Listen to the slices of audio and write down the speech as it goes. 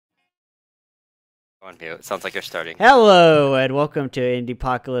On mute. It sounds like you're starting. Hello and welcome to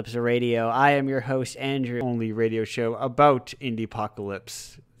Indiepocalypse Radio. I am your host, Andrew. Only radio show about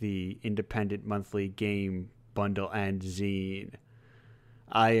Indiepocalypse, the independent monthly game bundle and zine.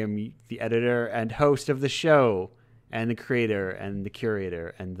 I am the editor and host of the show, and the creator and the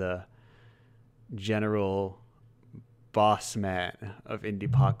curator and the general boss man of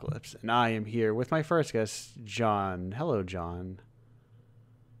Indiepocalypse. And I am here with my first guest, John. Hello, John.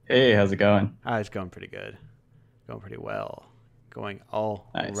 Hey, how's it going? It's going pretty good. Going pretty well. Going all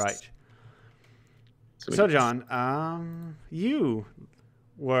Nice. right. Sweet. So, John, you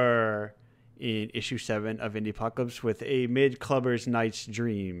were in issue 7 of Indiepocalypse with a mid-clubber's night's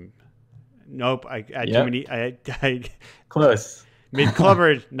dream. Nope, I too Yep. many. Close.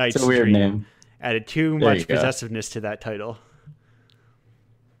 Mid-clubber night's It's a weird dream. name. Added too There much you go. possessiveness to that title.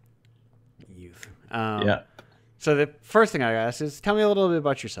 Youth. Yeah. So the first thing I ask is, tell me a little bit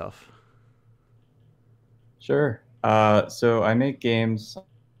about yourself. Sure. So I make games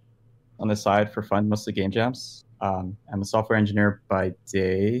on the side for fun, mostly game jams. I'm a software engineer by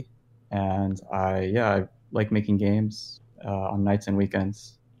day, and I like making games on nights and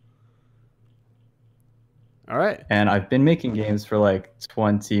weekends. All right. And I've been making games for like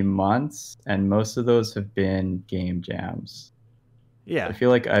 20 months, and most of those have been game jams. Yeah. I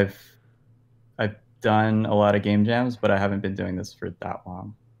feel like I've done a lot of game jams, but I haven't been doing this for that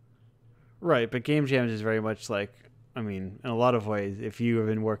long. Right, but Game Jams is very much like, I mean, in a lot of ways, if you have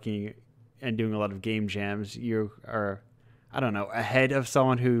been working and doing a lot of game jams, you are, I don't know, ahead of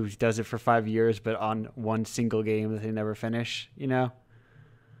someone who does it for 5 years, but on one single game that they never finish, you know?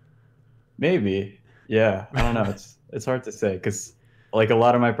 Maybe. Yeah. I don't know. It's hard to say because like a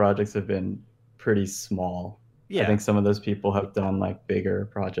lot of my projects have been pretty small. Yeah. I think some of those people have done like bigger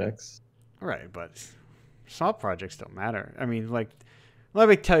projects. Right, but small projects don't matter. I mean, like, let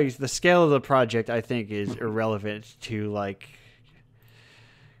me tell you, the scale of the project, I think, is irrelevant to, like,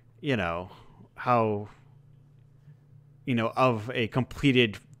 you know, how, you know, of a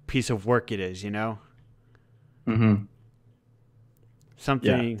completed piece of work it is, you know? Mm-hmm.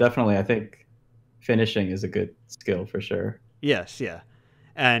 Something. Yeah, definitely. I think finishing is a good skill for sure. Yes, yeah.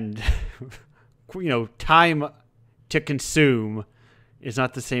 And, you know, time to consume is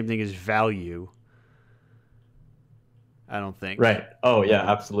not the same thing as value. I don't think. Right. Oh,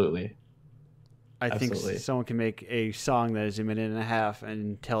 yeah, absolutely. I think Absolutely. someone can make a song that is a minute and a half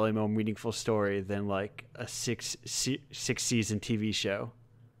and tell a more meaningful story than like a six season TV show.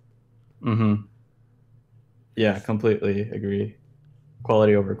 Mm-hmm. Yeah, completely agree.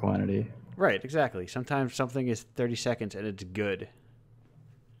 Quality over quantity. Right, exactly. Sometimes something is 30 seconds and it's good.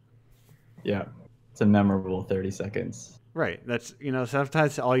 Yeah. It's a memorable 30 seconds. Right. That's, you know,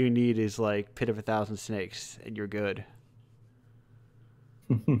 sometimes all you need is like Pit of a Thousand Snakes and you're good.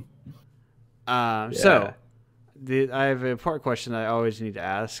 So, I have an important question that I always need to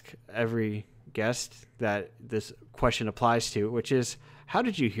ask every guest that this question applies to, which is, how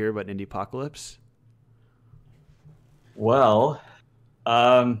did you hear about Indiepocalypse? Well,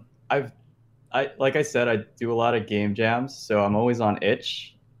 like I said, I do a lot of game jams, so I'm always on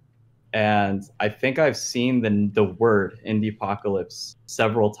itch. And I think I've seen the word Indiepocalypse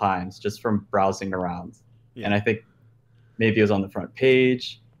several times just from browsing around. Yeah. And I think maybe it was on the front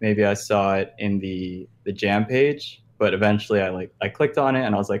page, maybe I saw it in the jam page, but eventually I clicked on it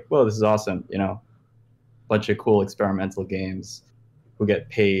and I was like, whoa, this is awesome, you know, bunch of cool experimental games who get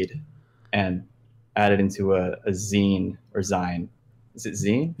paid and added into a zine or zine. Is it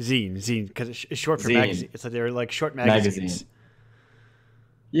zine? Zine, because it's short for Zine. magazine. It's like they're like short magazines. Magazine.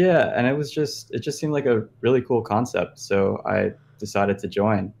 Yeah, and it just seemed like a really cool concept, so I decided to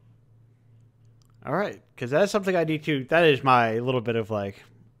join. All right, because that's something I need to. That is my little bit of like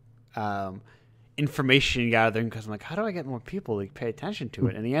information gathering. Because I'm like, how do I get more people to pay attention to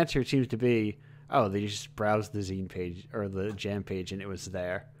it? And the answer seems to be, oh, they just browsed the zine page or the jam page, and it was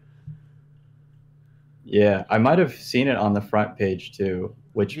there. Yeah, I might have seen it on the front page too,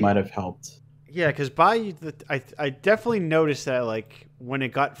 which might have helped. Yeah, because I definitely noticed that like when it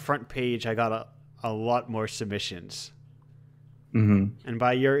got front page, I got a lot more submissions. Mm-hmm. And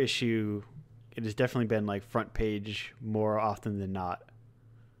by your issue, it has definitely been like front page more often than not.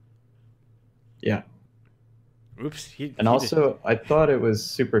 Yeah. Oops. I thought it was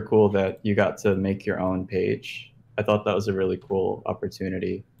super cool that you got to make your own page. I thought that was a really cool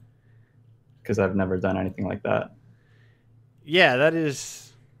opportunity because I've never done anything like that. Yeah,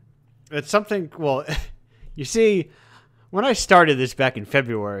 it's something. Well, you see, when I started this back in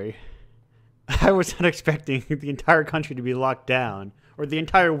February, I was not expecting the entire country to be locked down, or the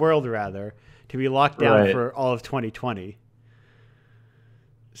entire world rather, to be locked down Right. for all of 2020.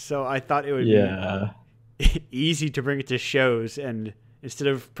 So I thought it would Yeah. be easy to bring it to shows, and instead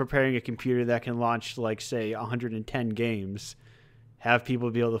of preparing a computer that can launch, like, say, 110 games, have people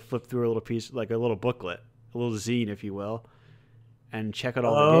be able to flip through a little piece, like a little booklet, a little zine, if you will, and check out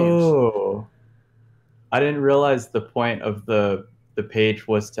all the games. Oh, I didn't realize the point of the page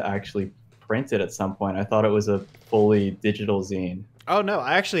was to actually print it at some point. I thought it was a fully digital zine. Oh, no,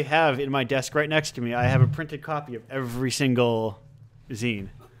 I actually have in my desk right next to me, I have a printed copy of every single zine.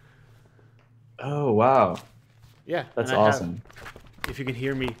 Oh, wow. Yeah. That's and I awesome. Have, if you can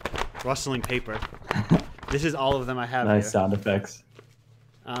hear me rustling paper, this is all of them I have Nice here. sound effects.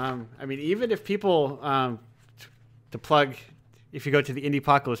 I mean, even if people, to plug, if you go to the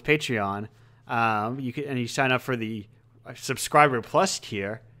Indiepocalypse Patreon, you can, and you sign up for the subscriber plus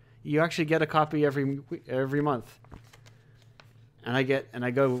tier, you actually get a copy every month. And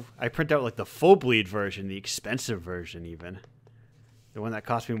I print out like the full bleed version, the expensive version, even the one that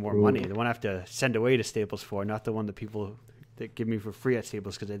costs me more money, the one I have to send away to Staples for, not the one that people that give me for free at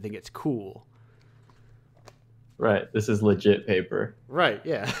Staples because I think it's cool. Right. This is legit paper. Right.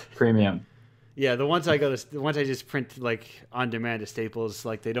 Yeah. Premium. Yeah. The ones I just print like on demand at Staples,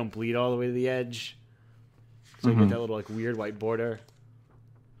 like they don't bleed all the way to the edge, so you get that little like weird white border.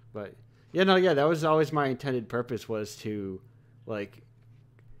 But yeah, that was always my intended purpose, was to like.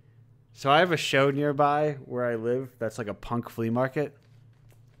 So I have a show nearby where I live that's like a punk flea market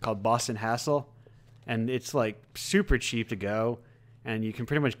called Boston Hassle, and it's like super cheap to go, and you can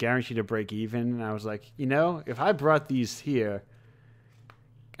pretty much guarantee to break even. And I was like, if I brought these here,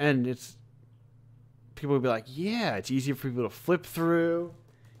 and people would be like, yeah, it's easier for people to flip through.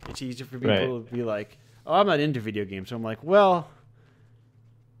 It's easier for people to be like, oh, I'm not into video games. So I'm like, well,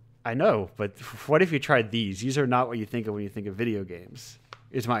 I know, but what if you tried these? These are not what you think of when you think of video games.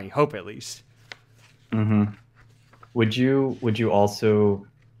 Is my hope, at least. Mm-hmm. Would you also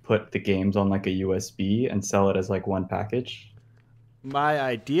put the games on like a USB and sell it as like one package? My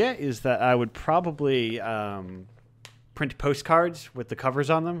idea is that I would probably print postcards with the covers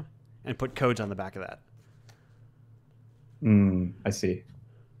on them and put codes on the back of that. I see.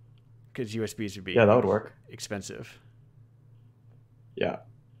 Because USBs would be that would work. Expensive. Yeah,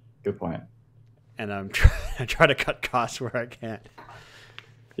 good point. And I'm trying to cut costs where I can.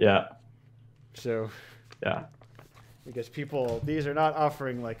 Yeah. So. Yeah. Because these are not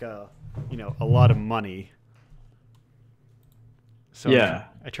offering like a lot of money. So yeah,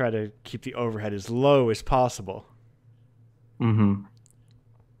 I try to keep the overhead as low as possible. Mm-hmm.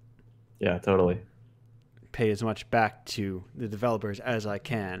 Yeah, totally. Pay as much back to the developers as I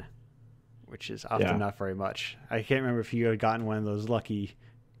can, which is often not very much. I can't remember if you had gotten one of those lucky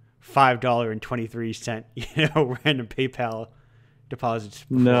 $5.23 random PayPal deposits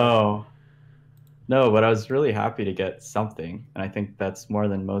before. No, but I was really happy to get something, and I think that's more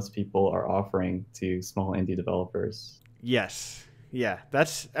than most people are offering to small indie developers. Yes. Yeah. I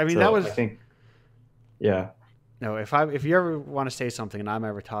think, yeah. No, if you ever want to say something and I'm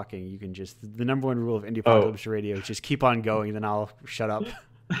ever talking, you can just, the number one rule of Indiepocalypse Radio is just keep on going, then I'll shut up.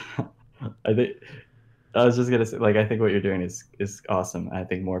 I was just gonna say, like, I think what you're doing is awesome. I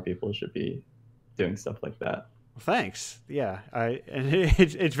think more people should be doing stuff like that. Well, thanks. Yeah, and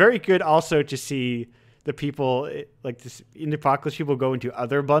it's very good also to see the people like this Indiepocalypse people go into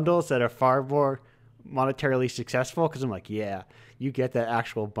other bundles that are far more monetarily successful, because I'm like, yeah, you get that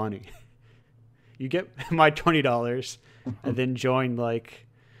actual money. You get my $20 and then join like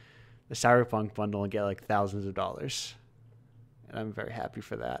the Cyberpunk bundle and get like thousands of dollars, and I'm very happy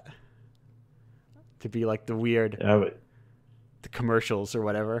for that. To be like the weird, the commercials or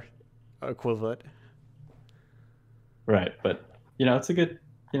whatever equivalent. Right, but it's a good,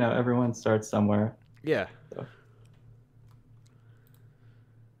 everyone starts somewhere. Yeah. So.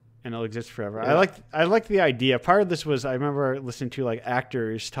 And it'll exist forever. Yeah. I like the idea. Part of this was, I remember listening to like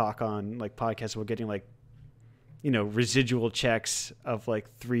actors talk on like podcasts about getting like, residual checks of like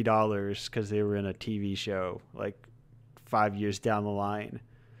 $3 because they were in a TV show like 5 years down the line.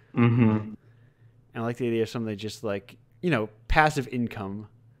 Mm-hmm. And I like the idea of something just like, passive income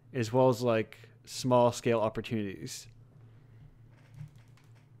as well as like small scale opportunities.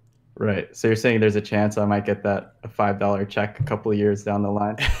 Right. So you're saying there's a chance I might get a $5 check a couple of years down the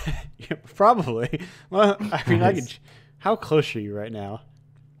line? Yeah, probably. Well, I mean, Nice. How close are you right now?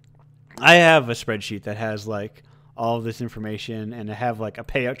 I have a spreadsheet that has like all of this information, and I have like a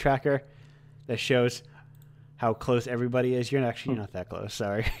payout tracker that shows how close everybody is. You're not that close.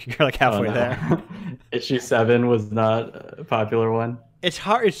 Sorry. You're like halfway there. Issue 7 was not a popular one. It's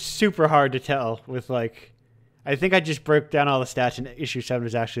hard. It's super hard to tell with like, I think I just broke down all the stats, and issue 7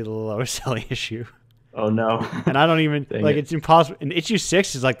 is actually the lowest selling issue. Oh no. And I don't even Dang like, it. it's impossible. And issue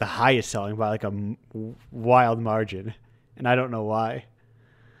 6 is like the highest selling by like a wild margin, and I don't know why.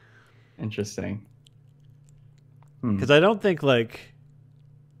 Interesting. Hmm. Because I don't think like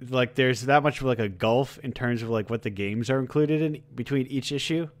there's that much of like a gulf in terms of like what the games are included in between each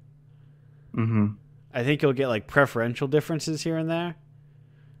issue. Mm-hmm. I think you'll get like preferential differences here and there.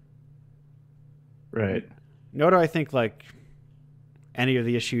 Right. Nor do I think like any of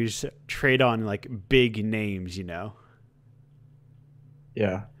the issues trade on like big names, you know.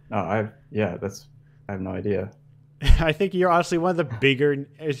 Yeah. No, I have no idea. I think you're honestly one of the bigger,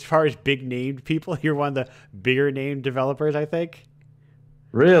 as far as big named people, you're one of the bigger named developers, I think.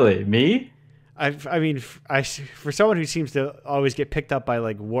 Really? Me? I mean, for someone who seems to always get picked up by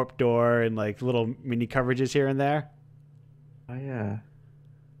like Warp Door and like little mini coverages here and there. Oh yeah.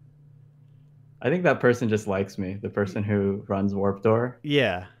 I think that person just likes me, the person who runs Warp Door.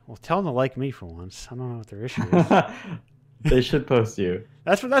 Yeah. Well, tell them to like me for once. I don't know what their issue is. They should post you.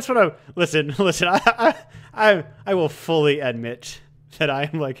 That's what I listen. I will fully admit that I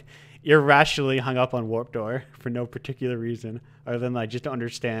am like irrationally hung up on Warp Door for no particular reason other than I just don't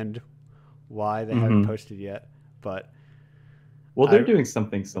understand why they haven't posted yet. But Well, they're doing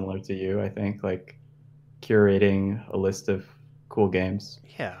something similar to you, I think, like curating a list of cool games.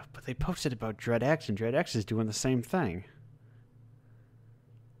 yeah, but they posted about Dread X, and Dread X is doing the same thing.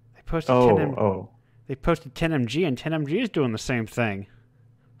 They posted Oh. they posted 10MG, and 10MG is doing the same thing.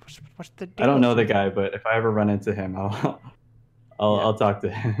 What's the deal? I don't know the guy, but if I ever run into him, I'll talk to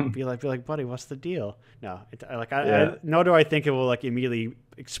him. Be like, buddy, what's the deal? No, Yeah. nor do I think it will like immediately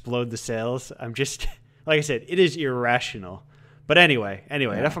explode the sales. I'm just like I said, it is irrational. But anyway,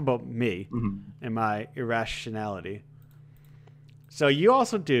 enough about me and my irrationality. So you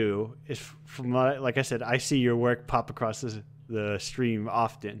also do is from like I said, I see your work pop across the stream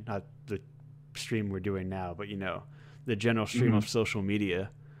often, not the stream we're doing now, but you know, the general stream of social media.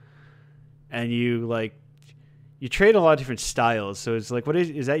 And you trade a lot of different styles. So it's like,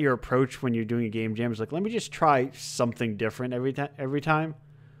 is that your approach when you're doing a game jam? It's like, let me just try something different every time.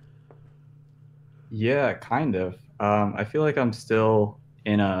 Yeah, kind of. I feel like I'm still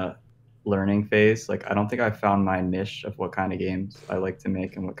in a learning phase. Like, I don't think I found my niche of what kind of games I like to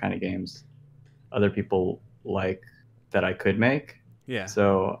make and what kind of games other people like that I could make. Yeah.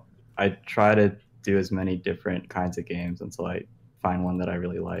 So I try to do as many different kinds of games until I find one that I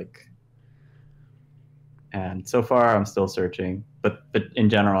really like. And so far, I'm still searching. But in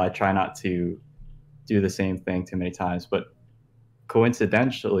general, I try not to do the same thing too many times. But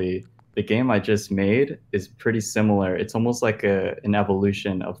coincidentally, the game I just made is pretty similar. It's almost like an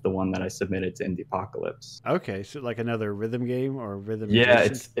evolution of the one that I submitted to Indiepocalypse. Okay, so like another rhythm game or rhythm. Yeah,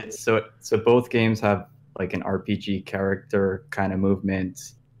 adjacent? it's so both games have like an RPG character kind of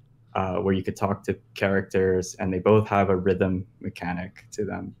movement where you could talk to characters, and they both have a rhythm mechanic to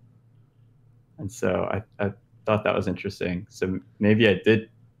them. And so I thought that was interesting. So maybe I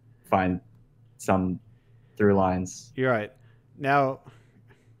did find some through lines. You're right. Now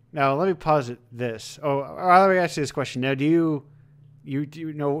let me posit this. Oh, or let me ask you this question. Now, do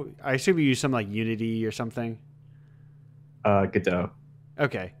you know? I assume you use something like Unity or something. Godot.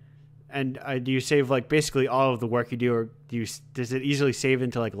 Okay. And do you save like basically all of the work you do, or does it easily save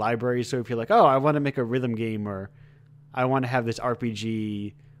into like libraries? So if you're like, oh, I want to make a rhythm game, or I want to have this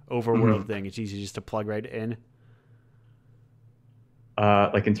RPG overworld thing, it's easy just to plug right in.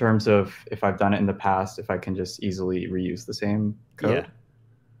 Like in terms of if I've done it in the past, if I can just easily reuse the same code.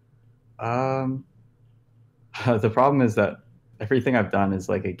 Yeah. The problem is that everything I've done is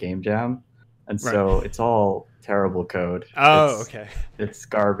like a game jam, and so it's all terrible code. Oh, okay. It's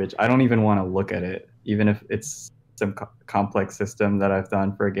garbage. I don't even want to look at it, even if it's some complex system that I've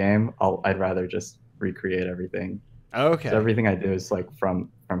done for a game. I'd rather just recreate everything. Okay. So everything I do is like from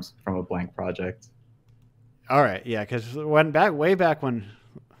a blank project. All right. Yeah, because way back when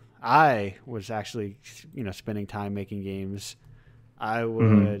I was actually spending time making games, I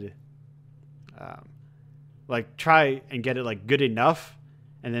would like try and get it like good enough,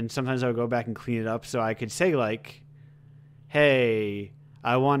 and then sometimes I would go back and clean it up so I could say like, hey,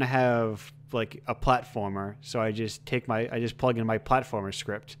 I want to have like a platformer, so I just plug in my platformer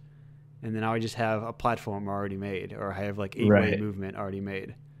script, and then I would just have a platformer already made, or I have like 8-way movement already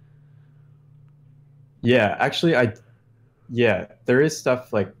made. Yeah, actually, there is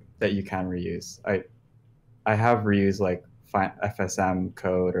stuff like that you can reuse. I have reused like FSM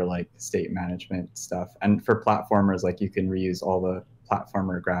code or like state management stuff, and for platformers, like you can reuse all the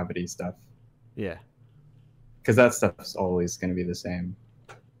platformer gravity stuff. Yeah, because that stuff's always going to be the same.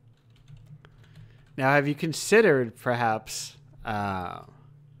 Now, have you considered perhaps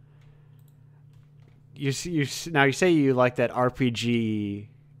now you say you like that RPG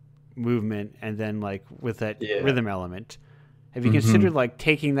movement, and then like with that rhythm element. Have you considered like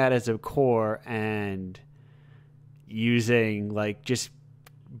taking that as a core and using like just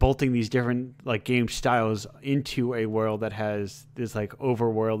bolting these different like game styles into a world that has this like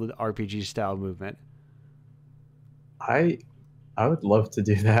overworld RPG style movement? I would love to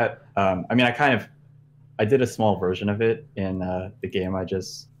do that. I mean, I did a small version of it in the game I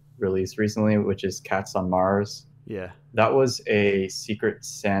just released recently, which is Cats on Mars. Yeah. That was a Secret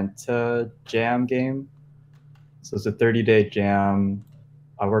Santa jam game. So it's a 30-day jam.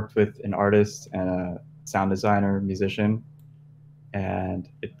 I worked with an artist and a sound designer, musician, and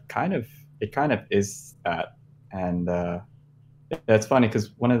it kind of is that. And it's funny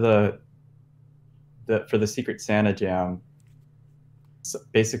because one of the for the Secret Santa jam, so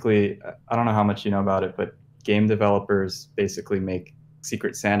basically, I don't know how much you know about it, but game developers basically make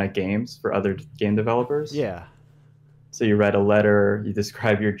Secret Santa games for other game developers. Yeah. So you write a letter, you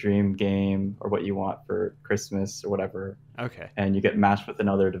describe your dream game or what you want for Christmas or whatever. Okay. And you get matched with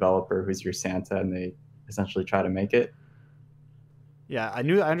another developer who's your Santa, and they essentially try to make it. Yeah, I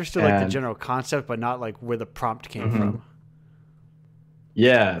understood like the general concept, but not like where the prompt came from.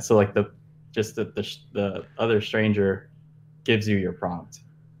 Yeah, so like the other stranger gives you your prompt.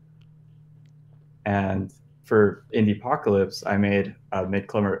 And for Indiepocalypse, I made a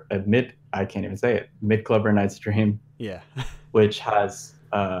I can't even say it, Mid-Clubber Night's Dream. Yeah. Which has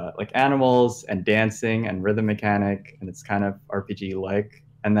like animals and dancing and rhythm mechanic, and it's kind of RPG-like.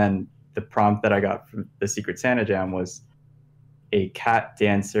 And then the prompt that I got from the Secret Santa Jam was a cat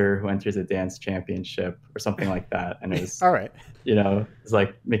dancer who enters a dance championship or something like that. And it was all right. It's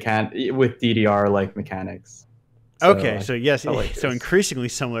like with DDR-like mechanics. So, okay, so yes, so increasingly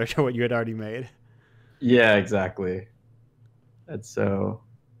similar to what you had already made. Yeah, exactly. And so,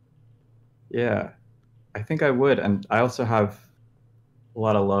 yeah, I think I would. And I also have a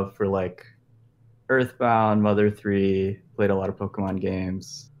lot of love for like Earthbound, Mother 3, played a lot of Pokemon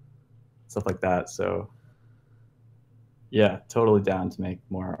games, stuff like that. So, yeah, totally down to make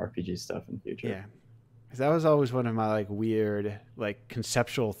more RPG stuff in the future. Yeah. Because that was always one of my like weird, like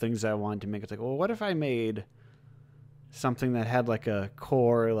conceptual things I wanted to make. It's like, well, what if I made something that had like a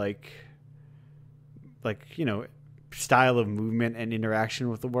core, like style of movement and interaction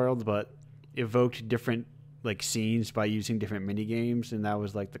with the world, but evoked different like scenes by using different mini games, and that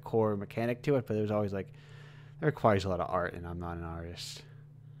was like the core mechanic to it. But it was always like, it requires a lot of art, and I'm not an artist.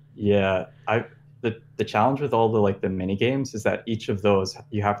 Yeah, the challenge with all the mini games is that each of those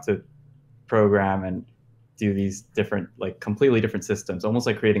you have to program and do these different, like completely different systems, almost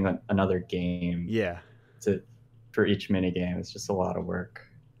like creating another game. Yeah. For each mini game, it's just a lot of work.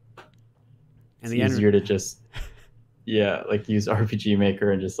 It's and easier to just like use RPG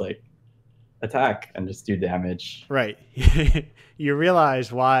Maker and just like attack and just do damage. Right. You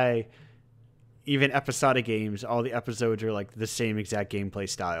realize why even episodic games, all the episodes are like the same exact gameplay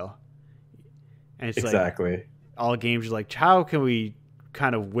style. And it's exactly. Like all games are like, how can we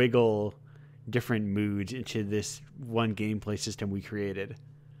kind of wiggle different moods into this one gameplay system we created?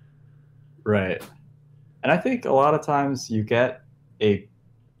 Right. And I think a lot of times you get a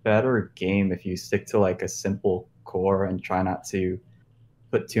better game if you stick to like a simple core and try not to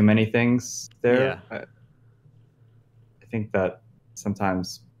put too many things there. Yeah. I think that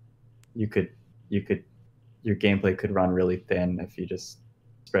sometimes your gameplay could run really thin if you just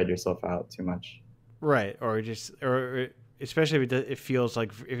spread yourself out too much. Right. Or especially if it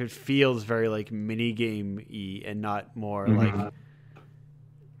feels very like mini game-y and not more like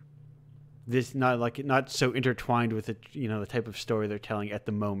this, not so intertwined with it, the type of story they're telling at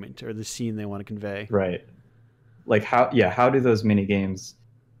the moment or the scene they want to convey. Right. Like how do those mini games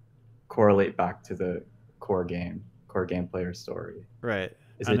correlate back to the core gameplay or story? Right.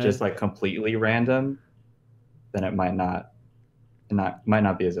 Is it just like completely random? Then it might not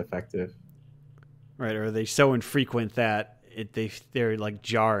be as effective. Right. Or are they so infrequent that they're like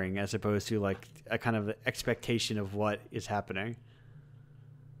jarring as opposed to like a kind of expectation of what is happening?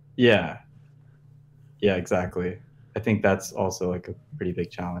 Yeah. Yeah, exactly. I think that's also like a pretty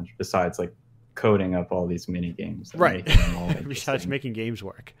big challenge besides like coding up all these mini games. Right. Besides making games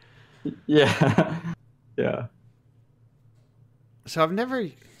work. Yeah. Yeah. So I've never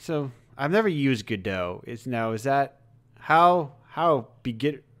used Godot. Is that how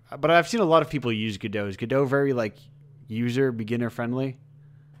begin? But I've seen a lot of people use Godot. Is Godot very like beginner friendly?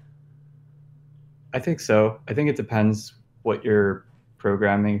 I think so. I think it depends what your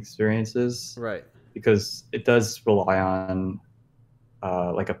programming experience is. Right. Because it does rely on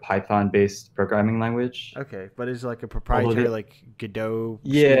like a Python-based programming language. Okay, but is it like a proprietary like Godot?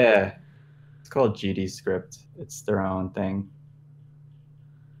 Yeah, called GD Script. It's their own thing.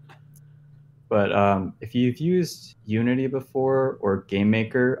 But if you've used Unity before or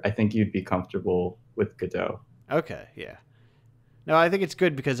GameMaker, I think you'd be comfortable with Godot. Okay, yeah. No, I think it's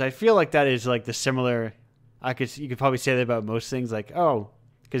good because I feel like that is like the similar. You could probably say that about most things. Like, oh,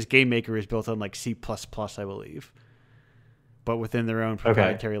 because GameMaker is built on like C++, I believe, but within their own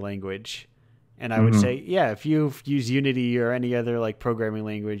proprietary language. And I would say, yeah, if you've used Unity or any other like programming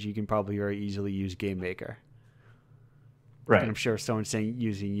language, you can probably very easily use GameMaker. Right. And I'm sure if someone's saying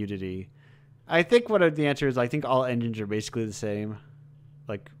using Unity, I think what the answer is, I think all engines are basically the same,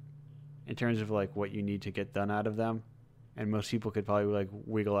 like in terms of like what you need to get done out of them. And most people could probably like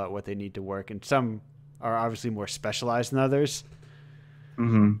wiggle out what they need to work. And some are obviously more specialized than others.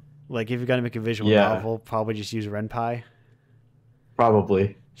 Like if you're going to make a visual novel, probably just use RenPy.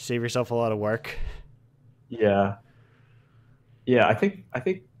 Probably. Save yourself a lot of work. Yeah. Yeah, I think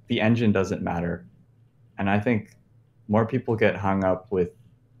the engine doesn't matter. And I think more people get hung up with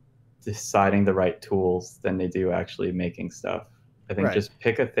deciding the right tools than they do actually making stuff. I think just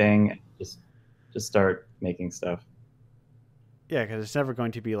pick a thing and just start making stuff. Yeah, because it's never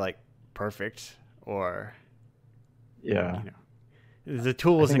going to be like perfect or the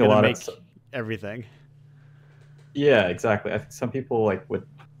tool isn't going to make everything. Yeah, exactly. I think some people like would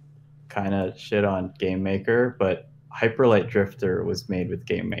kind of shit on GameMaker, but Hyperlight Drifter was made with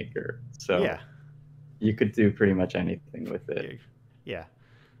GameMaker, so you could do pretty much anything with it. Yeah.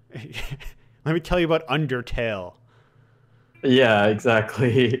 Let me tell you about Undertale. Yeah,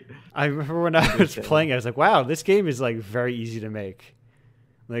 exactly. I remember when I was playing, I was like, wow, this game is like very easy to make.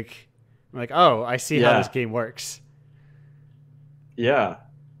 Like, I'm like, oh, I see how this game works. Yeah.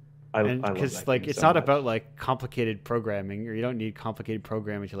 Because like it's not about like complicated programming, or you don't need complicated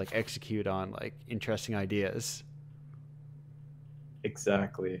programming to like execute on like interesting ideas.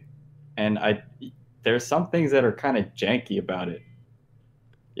 Exactly. And there's some things that are kind of janky about it.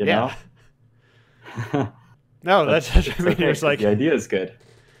 You know? No, that's what I mean. Okay, it's like the idea is good.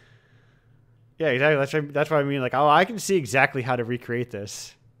 Yeah, exactly. That's what I mean. Like, oh, I can see exactly how to recreate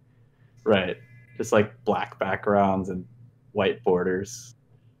this. Right. Just like black backgrounds and white borders.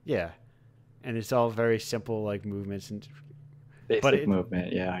 Yeah. And it's all very simple, like movements and basic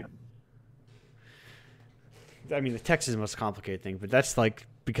movement. Yeah. I mean, the text is the most complicated thing, but that's like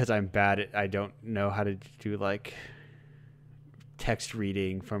because I'm bad at. I don't know how to do like text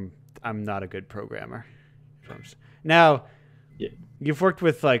reading from. I'm not a good programmer. Now, you work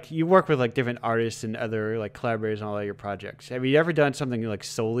with like different artists and other like collaborators on all your projects. Have you ever done something like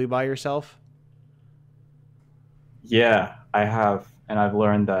solely by yourself? Yeah, I have, and I've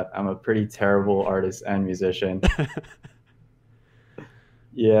learned that I'm a pretty terrible artist and musician.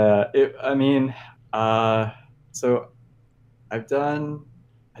 So I've done,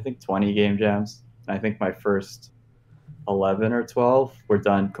 I think 20 game jams. And I think my first 11 or 12 were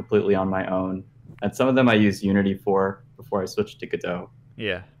done completely on my own. And some of them I used Unity for before I switched to Godot.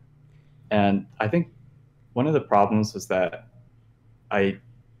 Yeah. And I think one of the problems was that I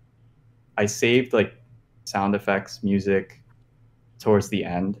saved like sound effects, music towards the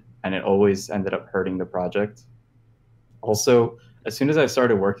end, and it always ended up hurting the project. Also, as soon as I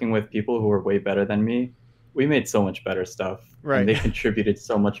started working with people who were way better than me, we made so much better stuff. Right. And they contributed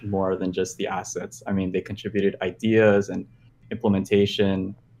so much more than just the assets. I mean, they contributed ideas and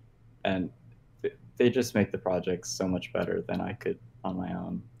implementation, and they just make the projects so much better than I could on my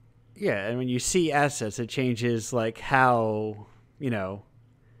own. Yeah, and when you see assets, it changes like how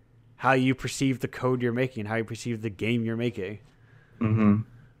you perceive the code you're making and how you perceive the game you're making. Mm-hmm.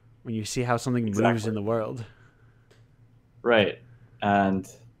 When you see how something moves in the world. Right. And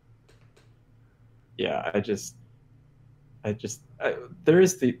yeah, there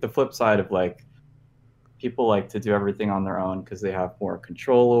is the flip side of like people like to do everything on their own because they have more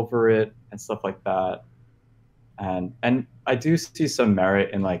control over it and stuff like that. And I do see some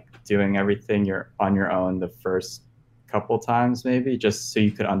merit in like doing everything you're on your own the first couple times, maybe just so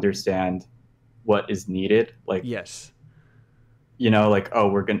you could understand what is needed. Like, yes, like,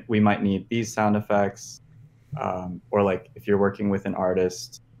 oh, we might need these sound effects, or like if you're working with an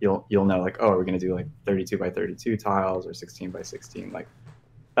artist, you'll know like, oh, we're gonna do like 32 by 32 tiles or 16 by 16, like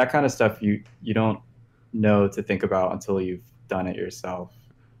that kind of stuff. You don't know to think about until you've done it yourself.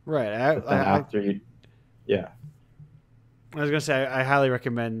 Right. I was gonna say I highly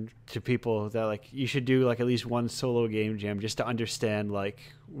recommend to people that like you should do like at least one solo game jam just to understand like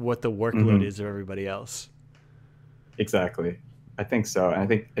what the workload is of everybody else. Exactly. I think so. And I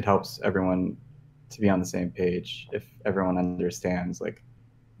think it helps everyone to be on the same page if everyone understands like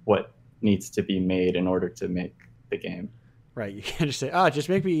what needs to be made in order to make the game. Right. You can't just say, "Oh, just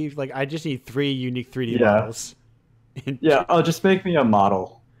make me like I just need 3 unique 3D Yeah. models." And Yeah. Oh, just make me a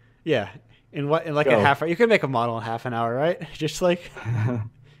model. yeah, in like a Go. half hour, you can make a model in half an hour, right? Just like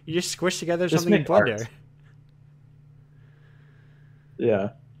you just squish together Just something in make Blender. art. Yeah.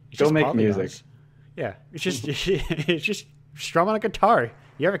 It's Go just make music. polygons. Yeah, it's just it's just strum on a guitar.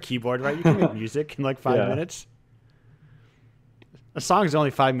 You have a keyboard, right? You can make music in like five Yeah. minutes. A song is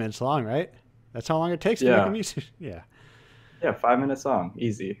only 5 minutes long, right? That's how long it takes to make a Yeah. music. Yeah, Yeah. 5 minute song.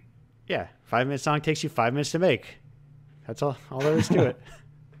 Easy. yeah. 5 minute song takes you 5 minutes to make. That's all there is to it.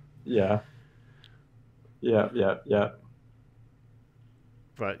 Yeah. Yeah. Yeah. Yeah.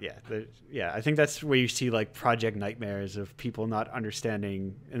 But yeah, yeah, I think that's where you see like project nightmares of people not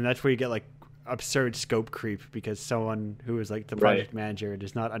understanding, and that's where you get like absurd scope creep because someone who is like the Right. project manager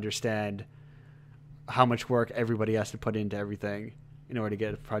does not understand how much work everybody has to put into everything in order to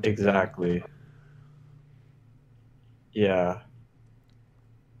get a project done. Exactly. Yeah.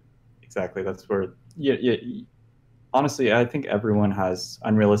 Exactly. That's where. Yeah. Yeah. Honestly, I think everyone has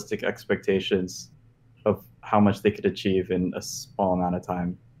unrealistic expectations of how much they could achieve in a small amount of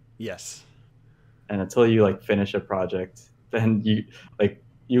time. Yes. And until you like finish a project, then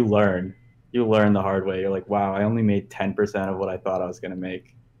you learn. You learn the hard way. You're like, wow, I only made 10% of what I thought I was going to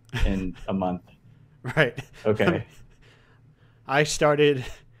make in a month. Right. Okay. I started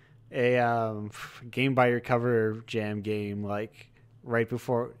a game by your cover jam game like right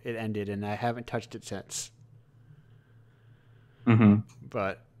before it ended, and I haven't touched it since. Hmm.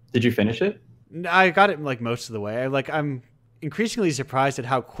 But Did you finish it? I got it like most of the way. I'm increasingly surprised at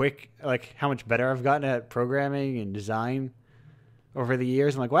how quick, like how much better I've gotten at programming and design over the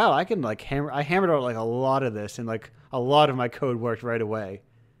years. I'm like, wow, I can like I hammered out like a lot of this, and like a lot of my code worked right away.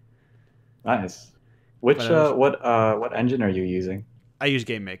 Nice. But Which I was what engine are you using? I use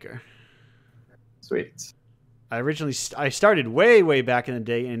Game Maker. Sweet. I started way back in the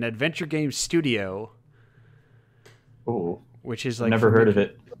day in Adventure Game Studio, Ooh, which is I've like never for heard of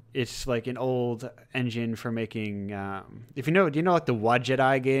making. it. It's like an old engine for making. If you know, do you know like the Wad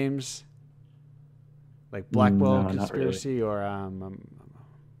Jedi games, like Blackwell No, not really. Conspiracy or I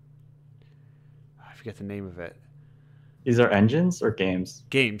forget the name of it. These are engines or games?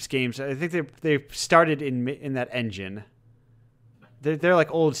 Games. I think they started in that engine. They're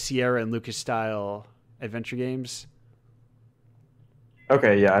like old Sierra and Lucas style adventure games.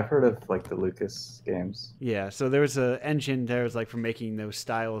 Okay, yeah, I've heard of like the Lucas games. Yeah, so there was a engine there was like for making those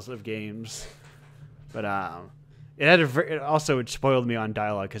styles of games, but it had it also it spoiled me on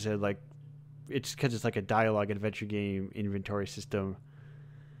dialogue because it had like it's because it's like a dialogue adventure game inventory system.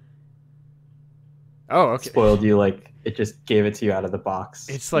 Oh, okay. Spoiled you like it just gave it to you out of the box. It's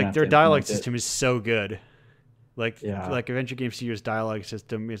You didn't like have their to dialogue implement it. system is so good. Yeah. Like Adventure Game Studios dialogue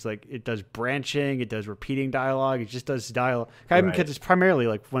system is like it does branching, it does repeating dialogue, it just does dialogue. I mean, Right. because it's primarily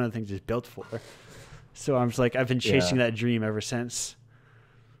like one of the things it's built for. So I'm just like I've been chasing Yeah. that dream ever since.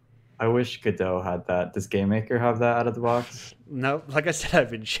 I wish Godot had that. Does Game Maker have that out of the box? No, like I said,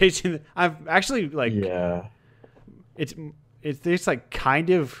 I've been chasing. I've actually like Yeah. it's it's like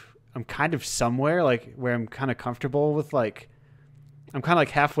I'm kind of somewhere like where I'm kind of comfortable with like I'm kind of like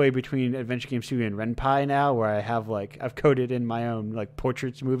halfway between Adventure Game Studio and Ren'Py now, where I have like I've coded in my own like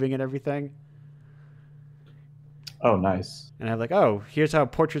portraits moving and everything, Oh, nice. and I'm like, oh, here's how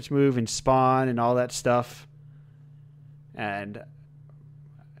portraits move and spawn and all that stuff, and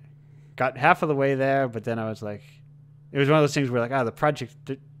got half of the way there, but then I was like, it was one of those things where like, the project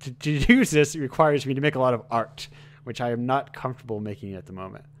to use this requires me to make a lot of art, which I am not comfortable making at the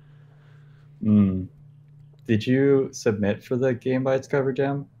moment. Mm. Did you submit for the Game by its Cover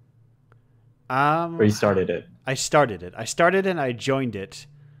Jam? Or you started it? I started it. I started and I joined it,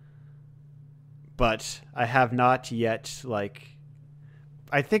 but I have not yet. Like,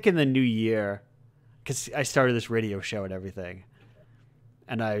 I think in the new year, because I started this radio show and everything,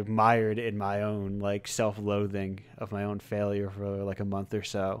 and I mired in my own like self-loathing of my own failure for like a month or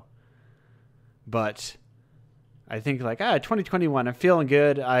so. But I think like 2021, I'm feeling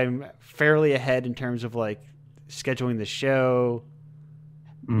good. I'm fairly ahead in terms of like scheduling the show,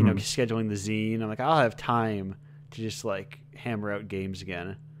 you know, scheduling the zine. I'm like, I'll have time to just like hammer out games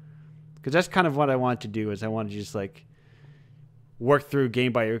again. Because that's kind of what I want to do is I want to just like work through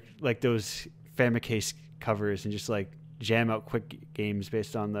game by like those Famicase covers and just like jam out quick games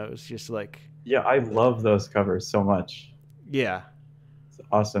based on those. Just like, Yeah, I love those covers so much. yeah. It's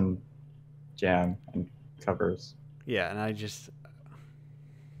awesome jam and covers. Yeah, and I just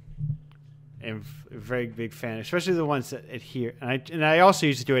am a very big fan, especially the ones that adhere. And I also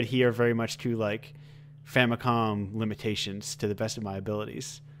used to adhere very much to like Famicom limitations to the best of my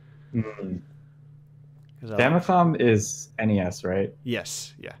abilities. Mm. Famicom is NES, right?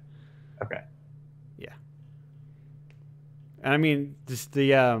 Yes, yeah. Okay. Yeah. And I mean,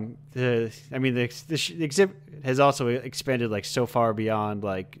 the exhibit has also expanded like so far beyond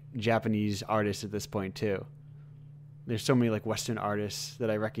like Japanese artists at this point too. There's so many like Western artists that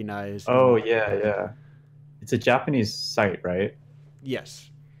I recognize. Oh yeah, yeah. It's a Japanese site, right?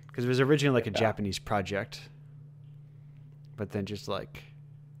 Yes, because it was originally like a Yeah. Japanese project, but then just like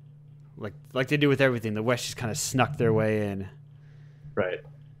they do with everything, the West just kind of snuck their way in Right.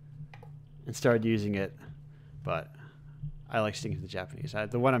 and started using it. But I like sticking to the Japanese.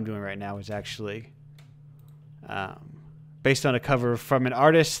 The one I'm doing right now is actually based on a cover from an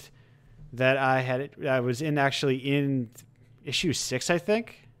artist that I was actually in issue 6, I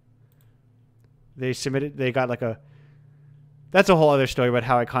think. They got like that's a whole other story about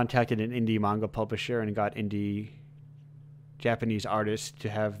how I contacted an indie manga publisher and got indie Japanese artists to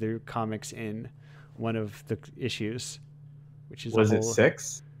have their comics in one of the issues, which is Was it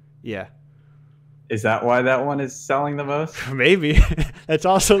 6? Yeah. Is that why that one is selling the most? Maybe. That's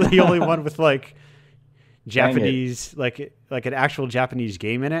also the only one with like Japanese, like an actual Japanese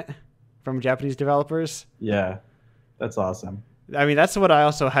game in it from Japanese developers. Yeah, that's awesome. I mean, that's what I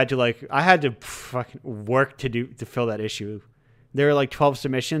also had to I had to fucking work to fill that issue. There were like 12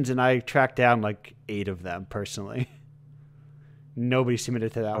 submissions and I tracked down like 8 of them personally. Nobody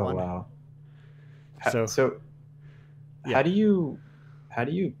submitted to that one. Oh wow. So yeah. How do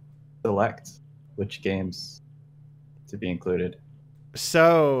you select which games to be included?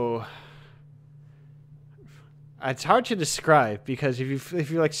 So it's hard to describe because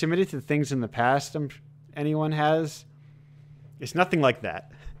if you like submitted to things in the past, anyone has, it's nothing like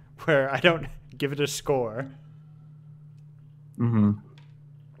that where I don't give it a score. Mm-hmm.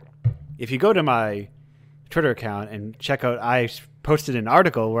 If you go to my Twitter account and check out, I posted an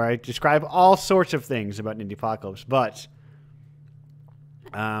article where I describe all sorts of things about Indiepocalypse, but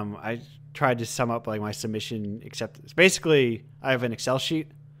I tried to sum up like my submission acceptance. Basically, I have an Excel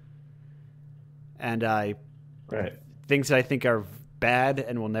sheet, and things that I think are bad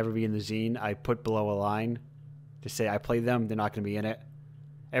and will never be in the zine, I put below a line to say I played them. They're not going to be in it.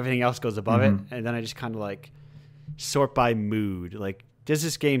 Everything else goes above it, and then I just kind of like sort by mood. Like, does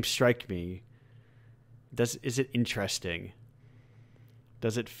this game strike me? Is it interesting?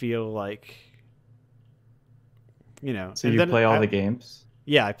 Does it feel like, So you play all the games?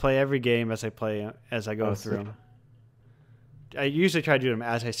 Yeah, I play every game as I go through them. I usually try to do them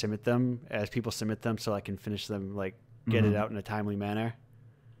as I submit them, as people submit them, so I can finish them, like get it out in a timely manner.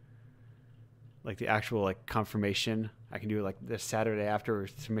 Like the actual like confirmation, I can do it like the Saturday after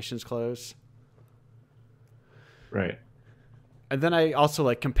submissions close. Right. And then I also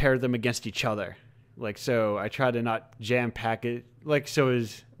like compare them against each other. Like, so I try to not jam pack it. Like, so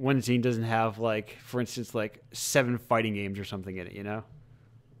is one zine doesn't have like, for instance, like 7 fighting games or something in it,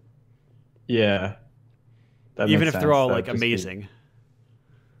 Yeah. Even if they're all like amazing.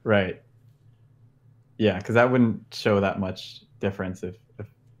 Right. Yeah, because that wouldn't show that much difference of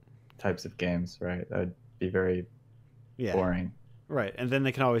types of games, right? That would be very boring. Right. And then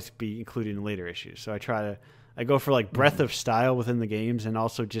they can always be included in later issues. So I go for like breadth of style within the games and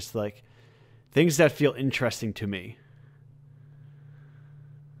also just like things that feel interesting to me.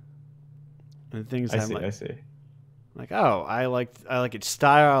 And things I see. Like, oh, I like its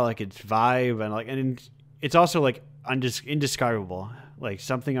style, I like its vibe, and it's also like indescribable. Like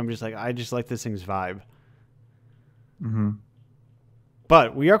something I'm just like, I just like this thing's vibe. Mm-hmm.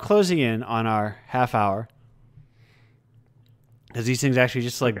 But we are closing in on our half hour because these things actually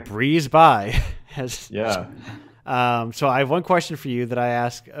just like breeze by. So I have one question for you that I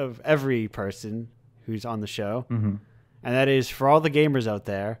ask of every person who's on the show, and that is for all the gamers out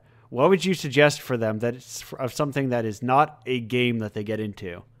there. What would you suggest for them of something that is not a game that they get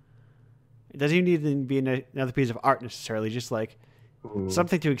into? It doesn't even need to be another piece of art necessarily, just like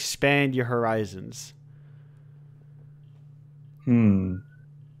something to expand your horizons. Does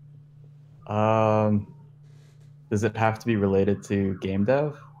it have to be related to game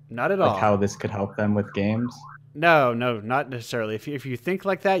dev? Not at all. Like how this could help them with games? No, not necessarily. If you think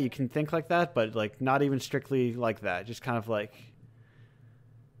like that, you can think like that, but like not even strictly like that. Just kind of like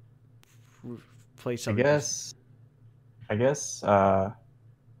play something. I guess I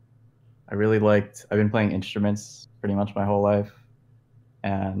really I've been playing instruments pretty much my whole life.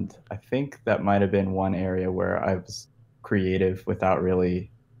 And I think that might have been one area where I was creative without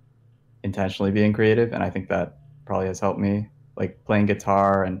really intentionally being creative. And I think that probably has helped me, like playing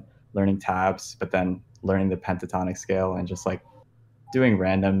guitar and learning tabs, but then learning the pentatonic scale and just like doing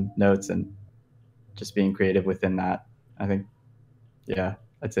random notes and just being creative within that. I think,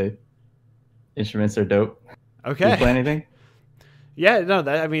 I'd say Instruments are dope. Do Okay. you play anything? Yeah, no,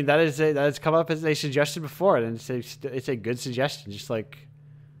 that has come up as a suggestion before, and it's a good suggestion. Just like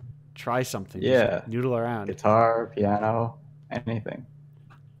try something, just Yeah. noodle around. Guitar, piano, anything.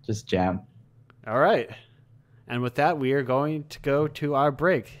 Just jam. All right. And with that, we are going to go to our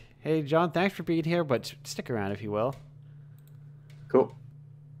break. Hey, John, thanks for being here, but stick around if you will. Cool.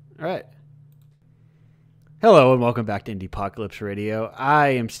 All right. Hello and welcome back to Indiepocalypse Radio. I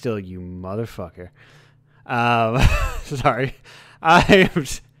am still you motherfucker. Sorry. I am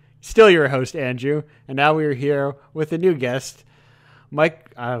still your host, Andrew, and now we are here with a new guest,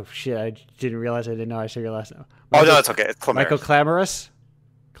 Mike. Oh, shit. I didn't realize I didn't know I said your last name. Oh, no, it's okay. It's Clamaris. Michael Clamaris?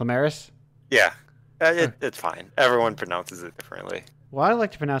 Clamaris? Yeah. It's fine. Everyone pronounces it differently. Well, I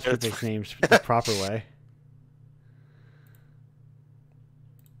like to pronounce people's names the proper way.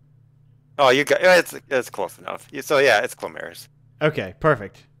 Oh, you got it's close enough. So yeah, it's Clamaris. Okay,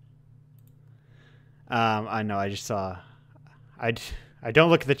 perfect. I know. I just saw. I don't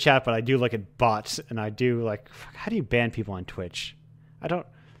look at the chat, but I do look at bots, and I do like. How do you ban people on Twitch? I don't.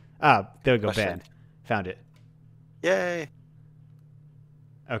 There we go. Question. Banned. Found it. Yay.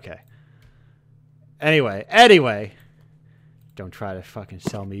 Okay. Anyway. Don't try to fucking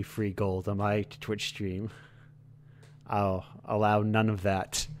sell me free gold on my Twitch stream. I'll allow none of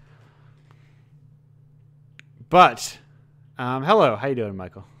that. But, hello. How you doing,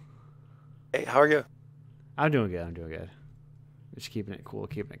 Michael? Hey, how are you? I'm doing good. Just keeping it cool,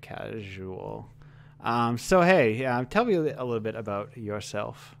 keeping it casual. So, hey, tell me a little bit about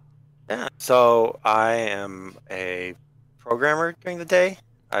yourself. Yeah. So I am a programmer during the day.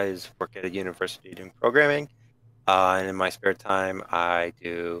 I just work at a university doing programming. And in my spare time, I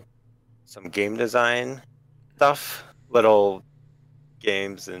do some game design stuff, little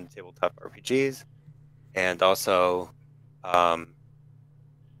games and tabletop RPGs, and also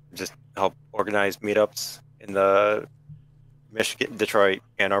just help organize meetups in the Michigan, Detroit,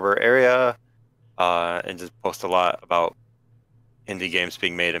 Ann Arbor area, and just post a lot about indie games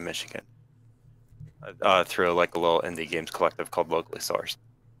being made in Michigan through like a little indie games collective called Locally Sourced.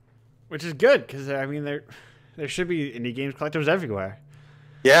 Which is good, because, I mean, there should be indie games collectives everywhere.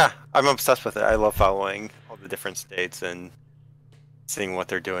 Yeah, I'm obsessed with it. I love following all the different states and seeing what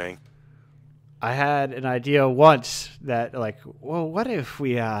they're doing. I had an idea once that, like, well, what if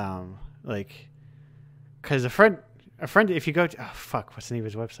we, like, because a friend, if you go to, oh, fuck, what's the name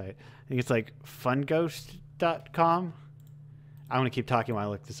of his website? I think it's, like, funghost.com. I'm going to keep talking while I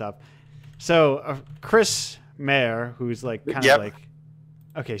look this up. So, Chris Mayer, who's, like, kind of like,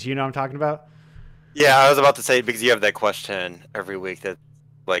 okay, so you know what I'm talking about? Yeah, I was about to say, because you have that question every week that,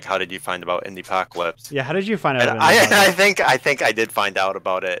 like, how did you find about Indiepocalypse? Yeah, how did you find out And about it? I think I did find out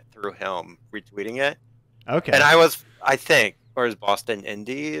about it through him retweeting it. Okay. And I think, or is Boston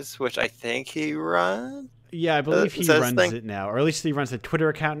Indies, which I think he runs? Yeah, I believe he runs it now, or at least he runs a Twitter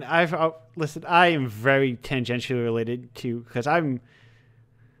account. Listen, I am very tangentially related to, because I'm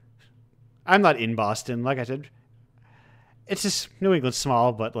not in Boston. Like I said, it's just New England's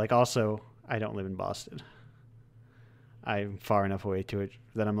small, but like also I don't live in Boston. I'm far enough away to it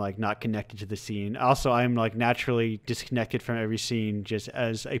that I'm like not connected to the scene. Also, I'm like naturally disconnected from every scene just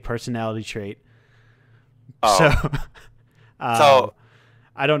as a personality trait. Oh. So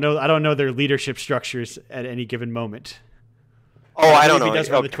I don't know their leadership structures at any given moment. Oh, I don't know. He does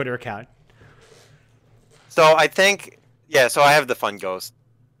run the Twitter account. So I think, yeah. So I have the Fun Ghost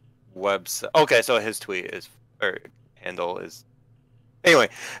website. Okay, so his handle is. Anyway,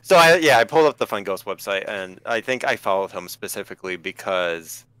 so I pulled up the Fun Ghost website, and I think I followed him specifically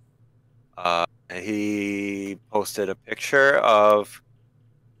because he posted a picture of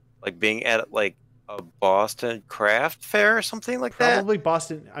like being at like a Boston craft fair or something like that. Probably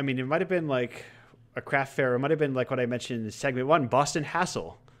Boston. I mean, it might have been like a craft fair. It might have been like what I mentioned in segment 1, Boston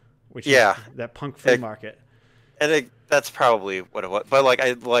Hassle, which is that punk flea market. And that's probably what it was. But like,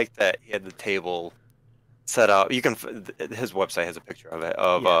 I like that he had the table set up. You can. His website has a picture of it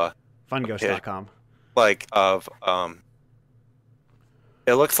funghost.com. Like of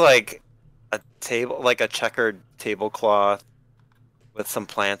it looks like a table, like a checkered tablecloth with some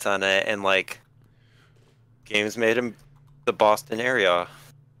plants on it, and like games made in the Boston area,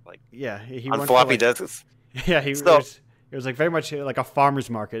 like he on floppy disks. Yeah, it was like very much like a farmer's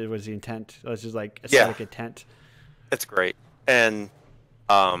market. It was the intent. It was just like aesthetic intent. It's great, and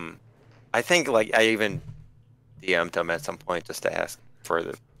I think like I even DM'd him at some point just to ask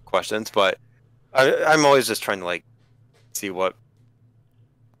further questions, but I'm always just trying to like see what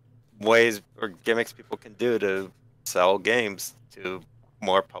ways or gimmicks people can do to sell games to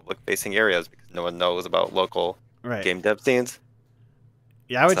more public-facing areas because no one knows about local game dev scenes.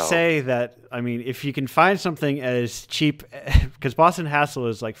 Yeah, I would So- say that. I mean, if you can find something as cheap, because Boston Hassle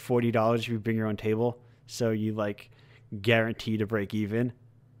is like $40 if you bring your own table, so you like guarantee to break even,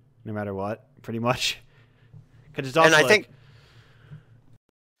 no matter what, pretty much. Because it's also And I like think.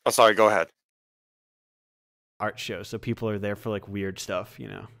 Oh, sorry. Go ahead. art show, so people are there for like weird stuff, you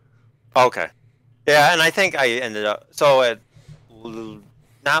know. Okay. Yeah, and I think I ended up so at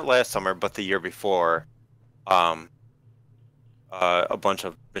not last summer, but the year before, um, a bunch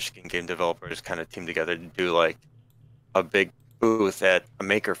of Michigan game developers kind of teamed together to do like a big booth at a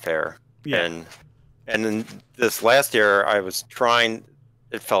maker fair, Yeah. and then this last year I was trying,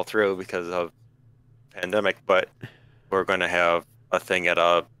 it fell through because of pandemic, but we're going to have a thing at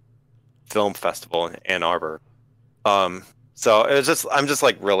a film festival in Ann Arbor. So it was just I'm just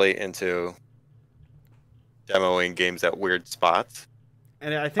like really into demoing games at weird spots.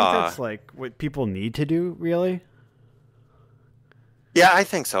 And I think that's like what people need to do, really. Yeah, I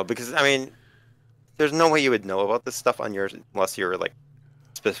think so because I mean, there's no way you would know about this stuff on yours unless you're like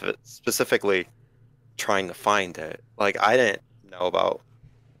specifically trying to find it. Like I didn't know about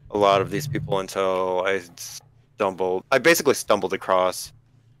a lot of these people until I basically stumbled across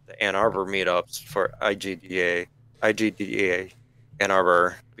the Ann Arbor meetups for IGDA Ann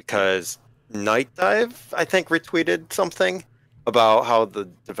Arbor because Night Dive I think retweeted something about how the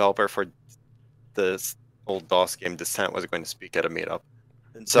developer for this old DOS game Descent was going to speak at a meetup,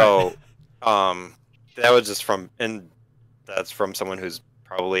 and so that was just that's from someone who's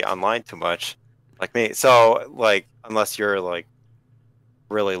probably online too much, like me. So like unless you're like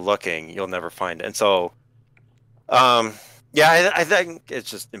really looking, you'll never find it. And so yeah, I think it's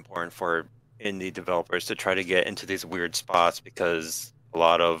just important for indie developers to try to get into these weird spots because a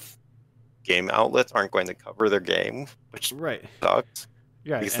lot of game outlets aren't going to cover their game, which Right. sucks.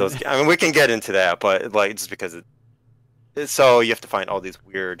 Yeah. Because I mean, we can get into that, but like just because so you have to find all these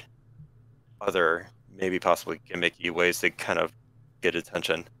weird, other maybe possibly gimmicky ways to kind of get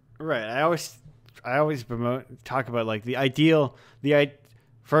attention. Right. I always talk about like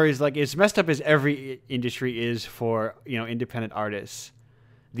for as like as messed up as every industry is for, you know, independent artists.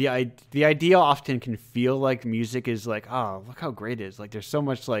 The ideal often can feel like music is like, oh, look how great it is. Like there's so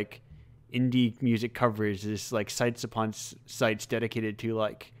much like indie music coverage. There's like sites upon sites dedicated to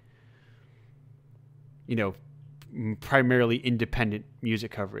like, you know, primarily independent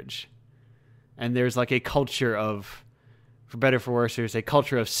music coverage. And there's like a culture of, for better or for worse, there's a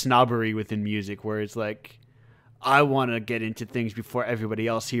culture of snobbery within music where it's like, I want to get into things before everybody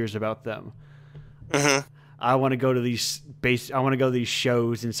else hears about them. Mm-hmm. I want to go to these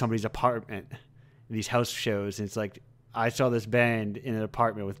shows in somebody's apartment, these house shows. And it's like, I saw this band in an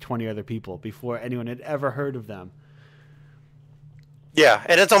apartment with 20 other people before anyone had ever heard of them. Yeah,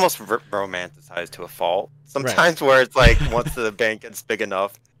 and it's almost romanticized to a fault sometimes, where it's like once the band gets big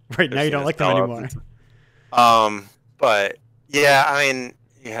enough, right now you don't like them anymore. But yeah, I mean,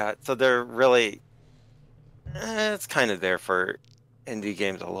 yeah, so they're really, it's kind of there for indie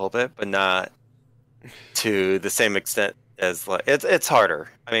games a little bit, but not to the same extent as like it's harder.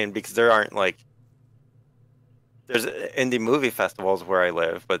 I mean, because there aren't like there's indie movie festivals where I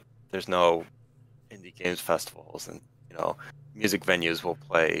live, but there's no indie games festivals, and you know, music venues will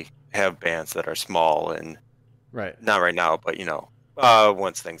have bands that are small and Right. not right now, but you know,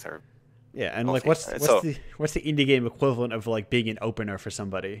 once things are. Yeah, and like what's the indie game equivalent of like being an opener for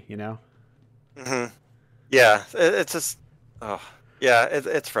somebody, you know? Mm-hmm. Yeah, it's just, yeah,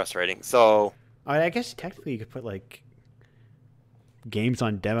 it's frustrating. So I guess technically you could put like games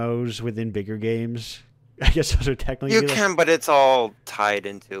on demos within bigger games. I guess those are technically you can, but it's all tied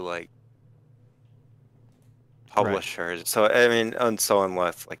into like publishers. Right. So I mean,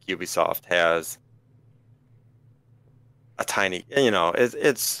 unless like Ubisoft has a tiny, you know,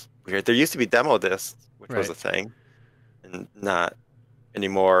 it's weird. There used to be demo discs, which was a thing, and not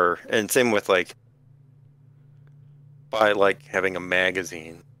anymore. And same with like by like having a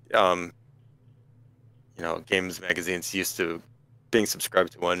magazine. You know, games magazines used to being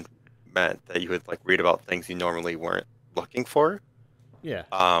subscribed to one meant that you would like read about things you normally weren't looking for. Yeah.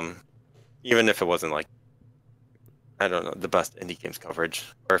 Even if it wasn't like, I don't know, the best indie games coverage,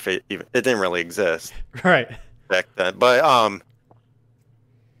 or if it didn't really exist. Right. Back then. But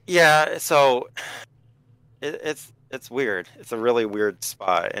yeah, so it's weird. It's a really weird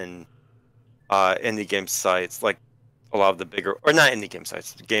spot in indie game sites. Like a lot of the bigger, or not indie game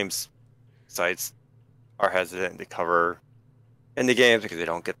sites, games sites are hesitant to cover indie games because they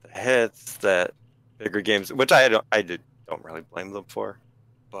don't get the hits that bigger games, which I don't really blame them for.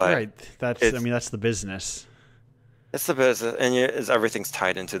 But right, that's the business. It's the business, and everything's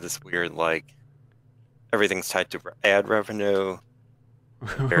tied into this weird like everything's tied to ad revenue.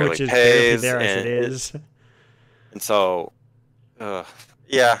 barely which is barely pays, there as and it is. and so,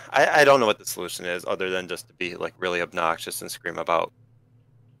 yeah, I don't know what the solution is other than just to be like really obnoxious and scream about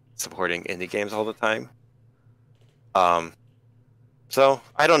supporting indie games all the time. So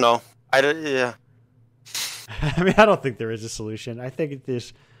I don't know. Yeah. I mean, I don't think there is a solution. I think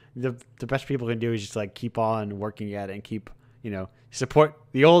there's the best people can do is just like keep on working at it and keep, support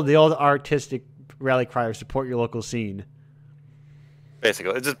the old artistic rally cry of support your local scene.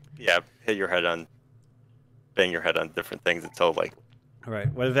 Basically, it's just bang your head on different things until like Right.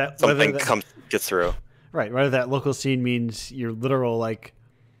 something gets through. Right. Whether that local scene means your literal like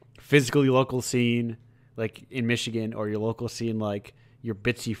physically local scene, like in Michigan, or your local scene like your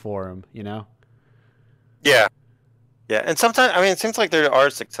Bitsy forum. Yeah. Yeah, and sometimes it seems like there are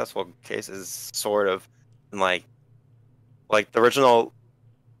successful cases, sort of, and like the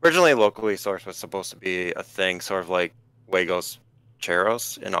originally locally sourced was supposed to be a thing, sort of like Wagos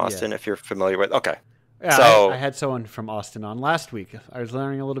Cheros in Austin, if you're familiar with. Okay, Yeah, so I had someone from Austin on last week. I was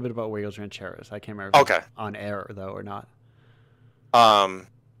learning a little bit about Wagos Rancheros. I can't remember if it was on air though or not.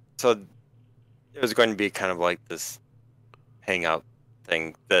 So it was going to be kind of like this hangout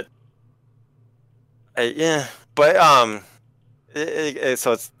thing that, but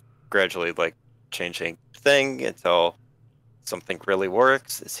so it's gradually like changing thing until something really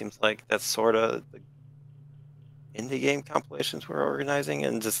works. It seems like that's sort of the indie game compilations we're organizing,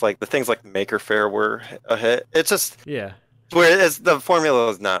 and just like the things like Maker Faire were a hit. It's just whereas the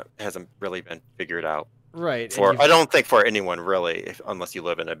formula hasn't really been figured out. Right. I don't think for anyone really, unless you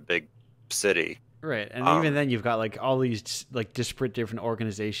live in a big city. Right, and even then you've got like all these like disparate different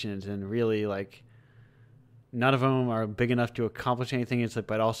organizations, and really like none of them are big enough to accomplish anything. It's like,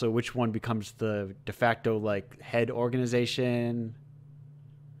 but also which one becomes the de facto like head organization?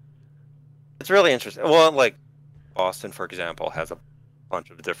 It's really interesting. Well, like Boston, for example, has a bunch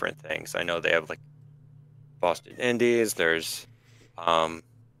of different things. I know they have like Boston Indies. There's an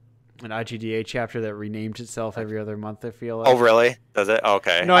IGDA chapter that renames itself every other month. I feel like. Oh, really? Does it?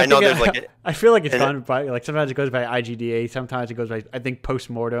 Okay. No, I know there's like. I feel like it's gone by like sometimes it goes by IGDA, sometimes it goes by. I think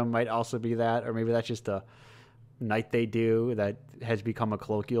Postmortem might also be that, or maybe that's just a night they do that has become a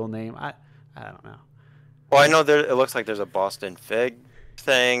colloquial name. I don't know. Well, I know it looks like there's a Boston Fig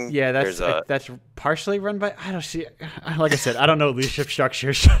thing. Yeah, that's partially run by. I don't see. Like I said, I don't know leadership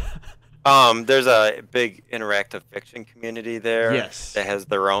structures. There's a big interactive fiction community there. Yes, that has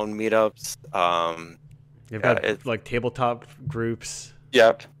their own meetups. They've got like tabletop groups.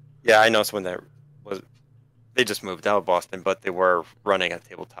 Yep. Yeah, I know someone that was. They just moved out of Boston, but they were running a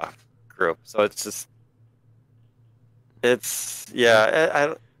tabletop group. So it's just. It's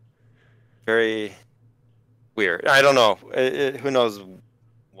very weird. I don't know. Who knows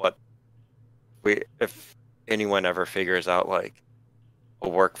if anyone ever figures out like a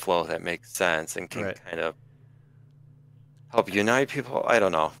workflow that makes sense and can kind of help unite people. I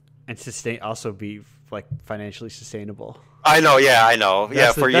don't know. And also be like financially sustainable. I know. Yeah, I know.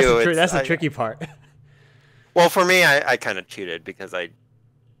 That's the tricky part. Well, for me, I kind of cheated because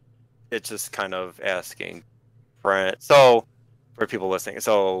it's just kind of asking. So, for people listening,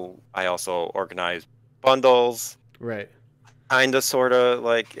 so I also organize bundles, right? Kind of, sort of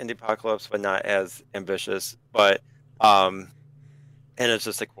like Indiepocalypse, but not as ambitious. But and it's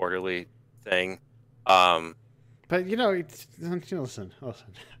just a quarterly thing. But listen.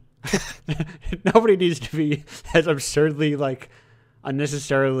 Nobody needs to be as absurdly like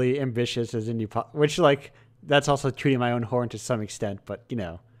unnecessarily ambitious as Indiepocalypse, which like that's also tooting my own horn to some extent. But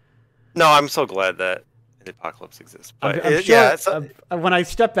No, I'm so glad that Indiepocalypse exists. But I'm sure, when I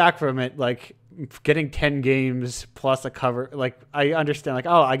step back from it, like getting 10 games plus a cover, like I understand, like,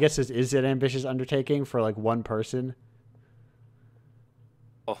 oh, I guess this is an ambitious undertaking for like one person.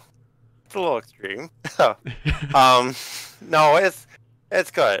 Well, it's a little extreme. No,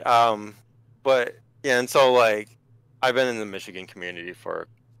 it's good. But yeah, and so like I've been in the Michigan community for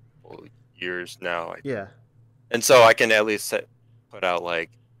years now. Yeah. And so I can at least put out like.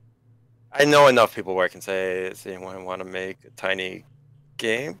 I know enough people where I can say, does anyone want to make a tiny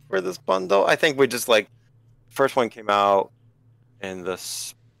game for this bundle? I think we just first one came out in the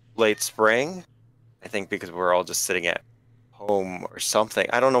late spring. I think because we're all just sitting at home or something.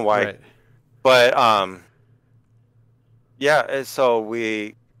 I don't know why. Right. But, yeah, so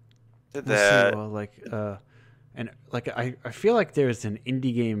we did that. And like, I feel like there's an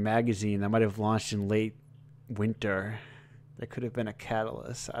indie game magazine that might have launched in late winter. That could have been a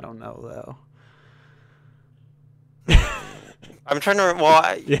catalyst. I don't know though. I'm trying to.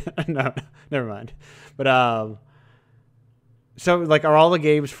 Well, yeah, no, never mind. But So, like, are all the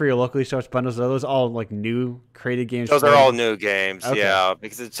games for your locally sourced bundles? Are those all like new created games? Those are all new games, Okay. yeah,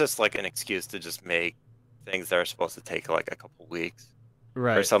 because it's just like an excuse to just make things that are supposed to take like a couple weeks or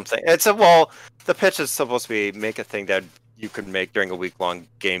Right. something. It's a well, the pitch is supposed to be make a thing that you could make during a week-long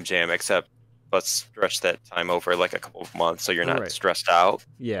game jam, except let's stretch that time over like a couple of months so you're not Right. stressed out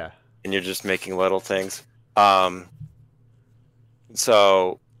Yeah. and you're just making little things.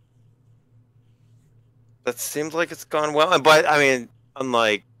 So that seems like it's gone well. But I mean,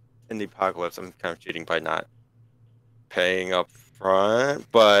 unlike Indiepocalypse, I'm kind of cheating by not paying up front.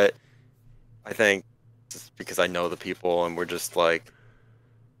 But I think just because I know the people and we're just like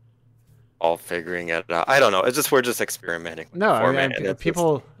all figuring it out. I don't know. It's just we're just experimenting with No, the format. I mean, And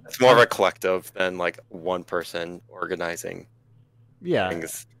people. it's more of a collective than like one person organizing Yeah.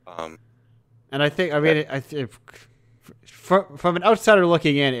 things. And I think, I mean, from an outsider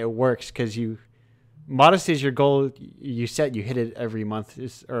looking in, it works because modesty is your goal. You set, you hit it every month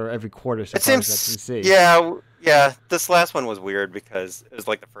or every quarter. So it seems, yeah. This last one was weird because it was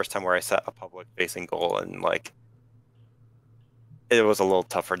like the first time where I set a public-facing goal, and like it was a little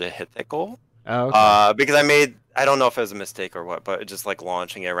tougher to hit that goal. Oh, okay. Because I don't know if it was a mistake or what, but just like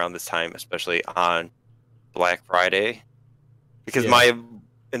launching it around this time, especially on Black Friday, because my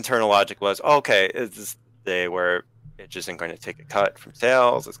internal logic was, okay, it's this day where it just isn't going to take a cut from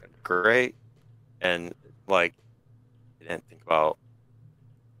sales. It's going to be great. And like, I didn't think about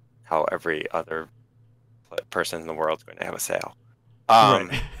how every other person in the world is going to have a sale.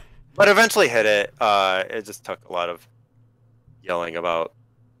 Right. But eventually hit it. It just took a lot of yelling about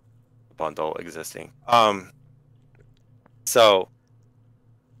the bundle existing. So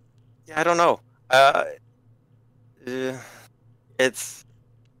yeah, I don't know. It's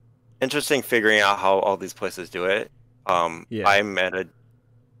interesting figuring out how all these places do it. I'm at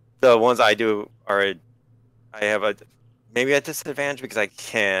the ones I do are I have maybe a disadvantage because I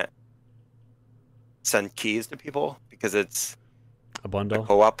can't send keys to people because it's a bundle, a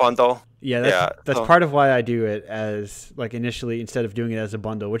co-op bundle. Yeah, that's part of why I do it as like initially instead of doing it as a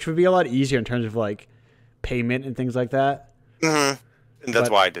bundle, which would be a lot easier in terms of like payment and things like that. Mm-hmm. And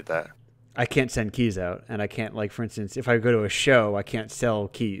that's why I did that. I can't send keys out, and I can't, like, for instance, if I go to a show, I can't sell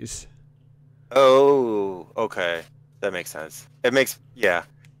keys. Oh, okay. That makes sense. Yeah.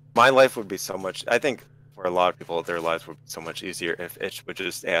 My life would be so much, I think for a lot of people, their lives would be so much easier if itch would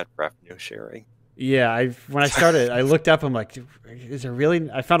just add revenue sharing. Yeah, when I started, I looked up, I'm like, is there really?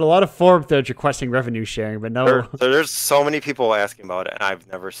 I found a lot of forums that are requesting revenue sharing, but no. There's so many people asking about it, and I've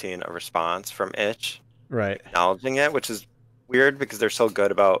never seen a response from itch acknowledging it, which is weird because they're so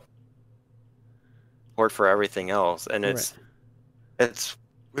good about support for everything else. And it's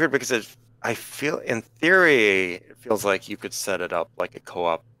weird because I feel, in theory, it feels like you could set it up like a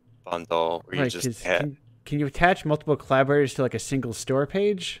co-op bundle where you just can you attach multiple collaborators to like a single store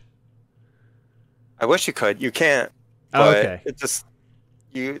page? I wish you could. You can't. But it just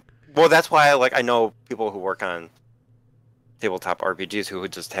well, that's why I know people who work on tabletop RPGs who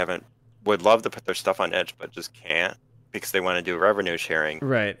would love to put their stuff on Edge but just can't because they want to do revenue sharing.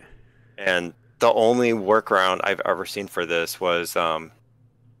 Right. And the only workaround I've ever seen for this was can't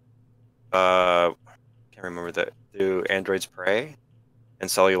remember do Androids Prey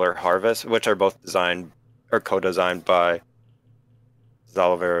and Cellular Harvest, which are both designed or co-designed by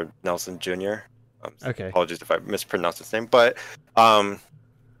Oliver Nelson Jr. Apologies if I mispronounced his name, but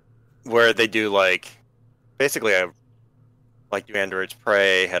where they do basically do Androids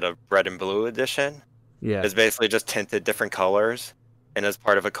Prey had a red and blue edition. Yeah, it's basically just tinted different colors, and as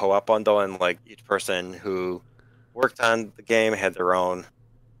part of a co-op bundle, and each person who worked on the game had their own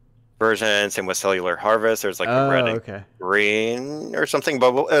version. Same with Cellular Harvest. There's the red and green or something,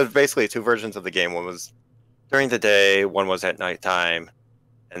 but it was basically two versions of the game. One was during the day, one was at nighttime,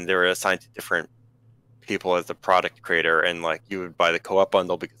 and they were assigned to different people as the product creator, and you would buy the co-op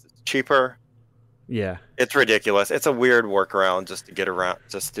bundle because it's cheaper. Yeah, it's ridiculous. It's a weird workaround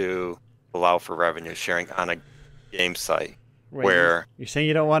just to allow for revenue sharing on a game site. Wait, where you're saying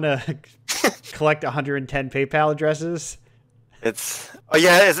you don't want to collect 110 PayPal addresses?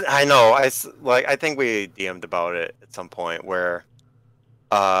 I know. I think we DM'd about it at some point where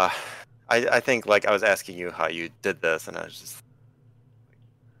I think I was asking you how you did this, and I was just,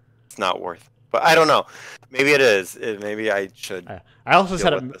 it's not worth it. But I don't know. Maybe it is. Maybe I should. I also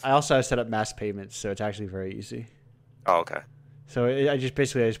set up mass payments, so it's actually very easy. Oh, okay. So I just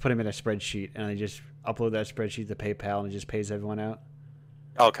put them in a spreadsheet, and I just upload that spreadsheet to PayPal, and it just pays everyone out.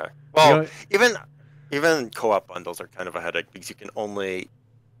 Okay. Well, even co-op bundles are kind of a headache because you can only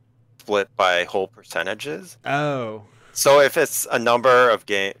split by whole percentages. Oh. So if it's a number of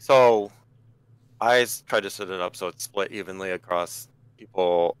games, so I tried to set it up so it's split evenly across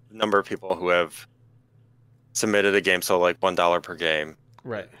number of people who have submitted a game, so like $1 per game.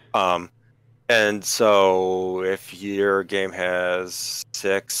 Right. And so if your game has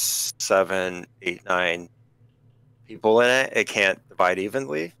 6, 7, 8, 9 people in it, it can't divide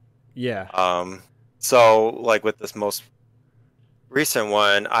evenly. Yeah. So like with this most recent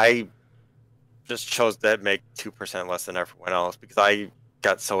one, I just chose to make 2% less than everyone else because I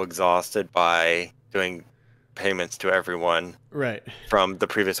got so exhausted by doing payments to everyone Right. from the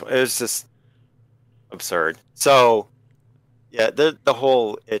previous one. It was just absurd. So yeah, the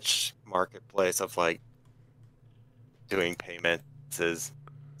whole itch marketplace of like doing payments is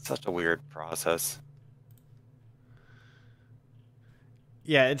such a weird process.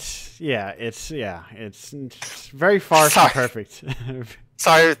 It's very far from Sorry. perfect.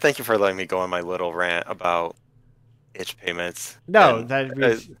 Sorry, thank you for letting me go on my little rant about itch payments. No,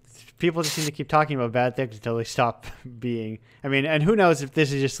 And, people just seem to keep talking about bad things until they stop being. I mean, and who knows if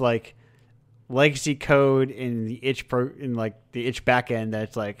this is just like legacy code in the in like the itch backend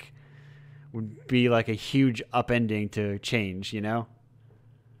that's like would be like a huge upending to change, you know?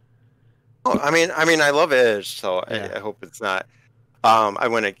 oh, I mean, I love Edge, so Yeah. I hope it's not. I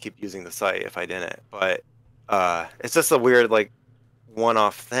wouldn't keep using the site if I didn't, but it's just a weird like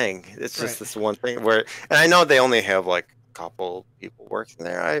one-off thing. It's just Right. this one thing where, and I know they only have like a couple people working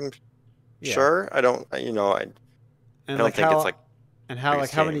there. I'm Yeah. sure. I don't, you know, I And don't like think it's like how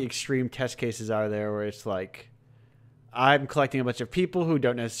biggest many game. extreme test cases are there where it's like I'm collecting a bunch of people who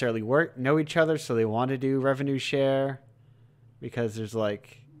don't necessarily know each other, so they want to do revenue share because there's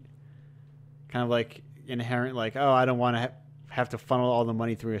like kind of like inherent like, oh, I don't want to have to funnel all the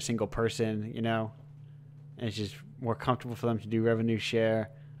money through a single person, you know? And it's just more comfortable for them to do revenue share.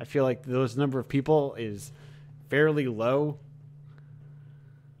 I feel like those number of people is fairly low.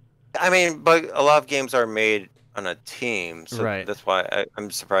 I mean, but a lot of games are made on a team, so Right. that's why I'm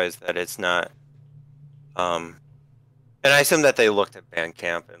surprised that it's not. And I assume that they looked at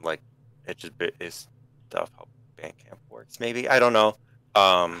Bandcamp and like it just is stuff how Bandcamp works. Maybe I don't know.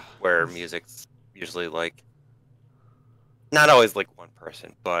 Where music's usually like not always like one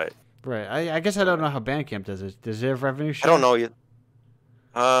person, but Right. I guess I don't know how Bandcamp does it. Does it have revenue share? I don't know you.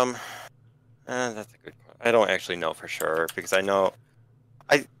 That's a good question. I don't actually know for sure because I know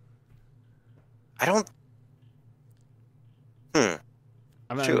I don't. I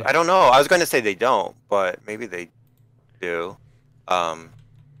mean, Shoot, I don't know. I was going to say they don't, but maybe they do.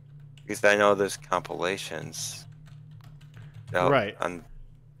 Because I know there's compilations out Right. on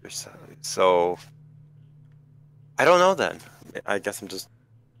their side. So I don't know then. I guess I'm just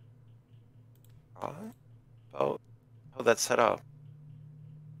about how that's set up.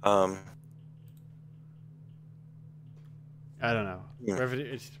 I don't know. Yeah.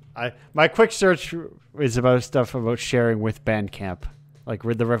 Revenue. My quick search is about stuff about sharing with Bandcamp, like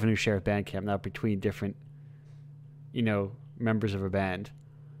with the revenue share of Bandcamp, not between different, members of a band.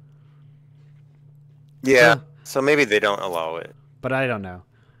 Yeah. So maybe they don't allow it. But I don't know.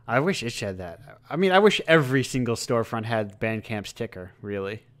 I wish it had that. I mean, I wish every single storefront had Bandcamp's ticker.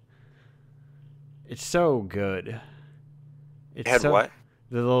 Really, it's so good. It had what?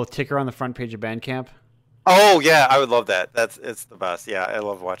 The little ticker on the front page of Bandcamp. Oh yeah, I would love that. It's the best. Yeah, I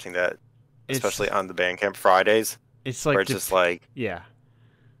love watching that, especially on the Bandcamp Fridays. It's like where it's just like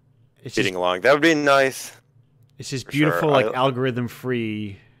it's getting along. That would be nice. It's just beautiful, sure. like algorithm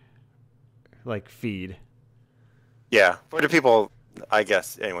free, like feed. Yeah, for the people, I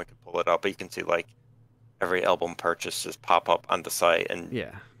guess anyone can pull it up, but you can see like every album purchase just pop up on the site and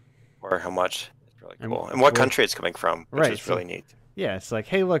or how much. It's really cool, and what country it's coming from, which is really neat. Yeah, it's like,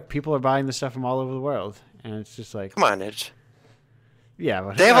 hey, look, people are buying this stuff from all over the world, and it's just like, come on, Edge. Yeah,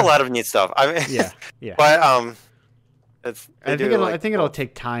 but they have a lot of neat stuff. I mean, yeah. But I think it'll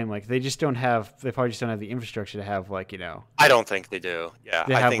take time. Like they probably just don't have the infrastructure to have like I don't think they do. Yeah,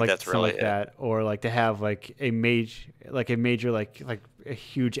 I think that's really that, or like to have like a major like a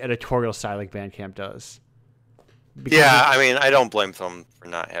huge editorial side like Bandcamp does. I mean, I don't blame them for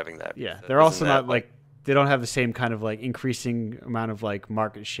not having that. Yeah, they're also not like they don't have the same kind of like increasing amount of like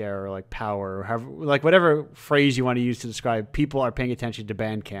market share or like power or however, like whatever phrase you want to use to describe. People are paying attention to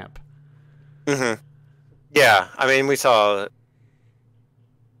Bandcamp. Mm-hmm. Yeah, I mean, we saw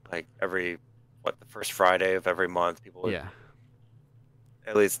like the first Friday of every month, people would,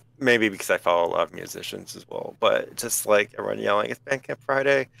 at least maybe because I follow a lot of musicians as well, but just like everyone yelling, it's Bandcamp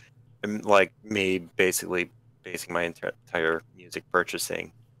Friday, and like me basically basing my entire music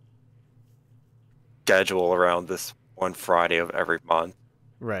purchasing schedule around this one Friday of every month.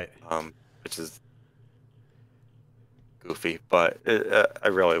 Right. Which is goofy, but I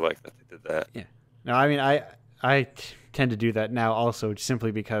really like that they did that. Yeah. No, I mean tend to do that now also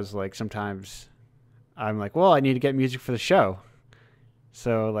simply because like sometimes I'm like, well, I need to get music for the show.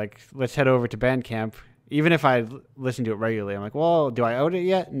 So like, let's head over to Bandcamp. Even if I listen to it regularly, I'm like, well, do I own it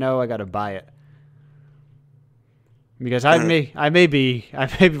yet? No, I got to buy it. Because I may be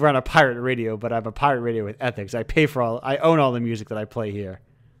run a pirate radio, but I'm a pirate radio with ethics. I own all the music that I play here.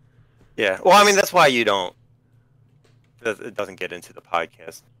 Yeah. Well, I mean, that's why you don't. It doesn't get into the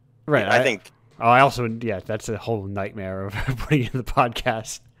podcast. Right. I think. Oh, I also that's a whole nightmare of putting in the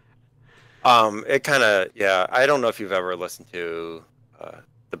podcast. It kind of I don't know if you've ever listened to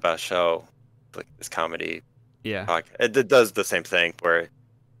The Best Show, like this comedy. Yeah. Podcast. It does the same thing where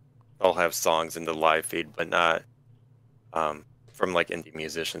they'll have songs in the live feed, but not from like indie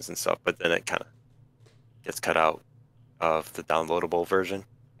musicians and stuff. But then it kind of gets cut out of the downloadable version.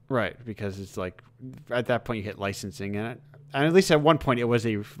 Right, because it's like at that point you hit licensing in it, and at least at one point it was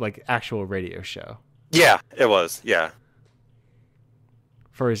a like actual radio show. Yeah, it was. Yeah.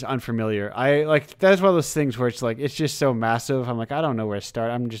 For his unfamiliar, I like that's one of those things where it's like it's just so massive. I'm like, I don't know where to start.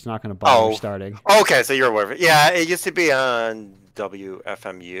 I'm just not going to bother starting. Okay, so you're aware of it. Yeah, it used to be on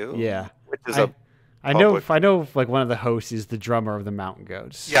WFMU. Yeah, which is I know like one of the hosts is the drummer of the Mountain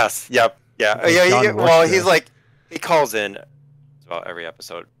Goats. Yes. Yep. Yeah. Well, he calls in about every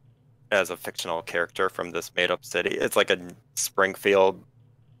episode as a fictional character from this made-up city. It's like a Springfield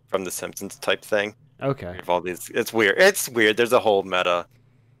from The Simpsons type thing. Okay. All these, it's weird. It's weird. There's a whole meta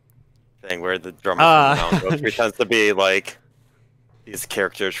thing where the drummer from the Mountain Goats pretends to be like these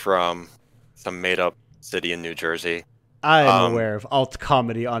characters from some made-up city in New Jersey. I'm aware of alt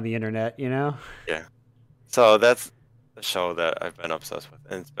comedy on the internet, you know? Yeah. So that's the show that I've been obsessed with,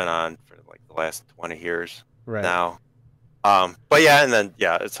 and it's been on for like the last 20 years now. But yeah, and then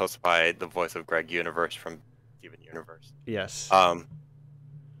it's hosted by the voice of Greg Universe from Steven Universe. Yes.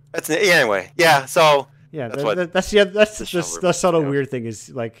 Anyway. Yeah. So that's the subtle weird thing is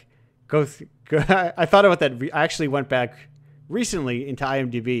like go. I thought about that. I actually went back recently into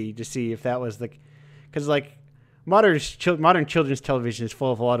IMDb to see if that was because like modern children's television is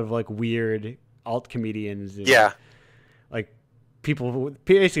full of a lot of like weird alt comedians. And, like people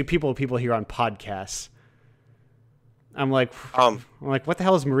here on podcasts. I'm like, what the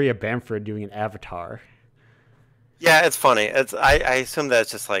hell is Maria Bamford doing in Avatar? Yeah, it's funny. I assume that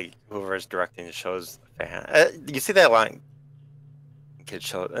it's just like whoever's directing the show's a fan. You see that line, kid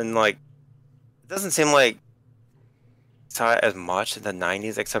show, and like it doesn't seem like saw it as much in the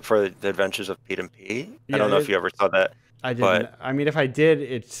 '90s, except for the Adventures of Pete and Pete. I don't know if you ever saw that. I didn't. I mean, if I did,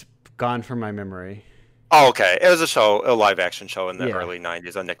 it's gone from my memory. Oh, okay. It was a live action show in the early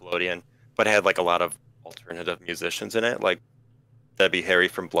 '90s on Nickelodeon, but it had like a lot of alternative musicians in it, like Debbie Harry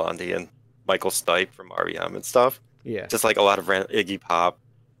from Blondie and Michael Stipe from REM and stuff. Yeah, just like a lot of Iggy Pop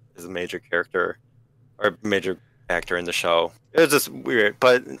is a major character or major actor in the show. It was just weird,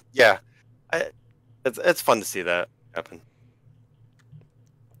 but yeah, it's fun to see that happen.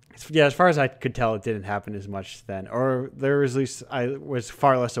 Yeah, as far as I could tell, it didn't happen as much then, or there was at least I was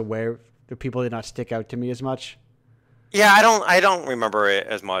far less aware. The people did not stick out to me as much. Yeah, I don't remember it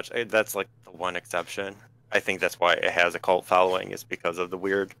as much. That's like the one exception. I think that's why it has a cult following, is because of the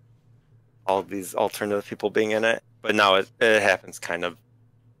weird, all of these alternative people being in it. But now it happens kind of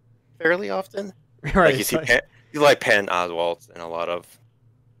fairly often. Right. Like you see, you like Patton Oswalt in a lot of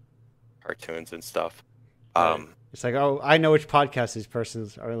cartoons and stuff. Right. It's like, oh, I know which podcast these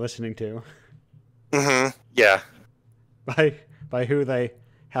persons are listening to. Mm-hmm. Yeah. By who they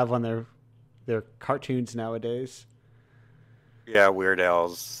have on their cartoons nowadays. Yeah, Weird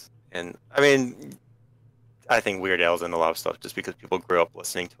Al's, and I mean, I think Weird Al's in a lot of stuff just because people grew up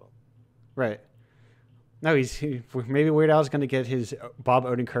listening to him. Right. No, maybe Weird Al's going to get his Bob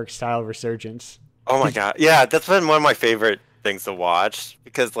Odenkirk style resurgence. Oh my god, yeah, that's been one of my favorite things to watch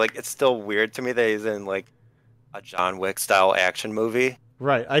because like it's still weird to me that he's in like a John Wick style action movie.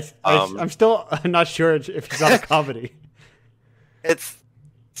 Right. I'm still not sure if he's on a comedy. It's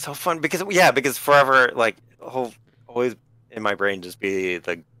so fun because forever like he'll always in my brain just be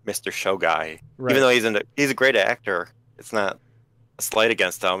the Mr. Show guy, right. Even though he's a great actor. It's not a slight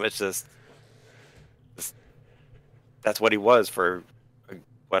against him. It's just that's what he was for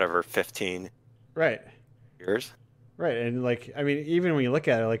whatever 15 years. Right, and like I mean, even when you look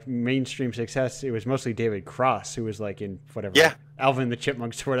at it, like mainstream success, it was mostly David Cross who was like in whatever, Alvin and the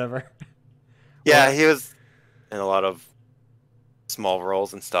Chipmunks or whatever. Yeah, he was in a lot of small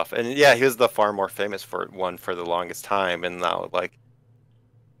roles and stuff, and yeah, he was the far more famous one for the longest time. And now, like,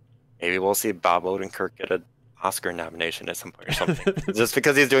 maybe we'll see Bob Odenkirk get an Oscar nomination at some point or something, just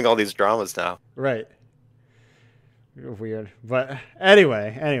because he's doing all these dramas now. Right. Weird, but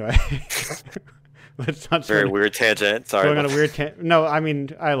anyway. Let's not Very weird tangent. Sorry. Going on a weird No, I mean,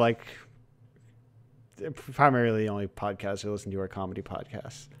 I like primarily the only podcasts I listen to are comedy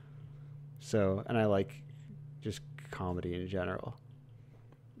podcasts. So, and I like just comedy in general.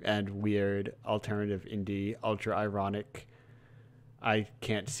 And weird, alternative, indie, ultra ironic. I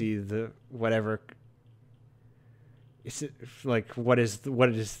can't see the whatever. Is it like when does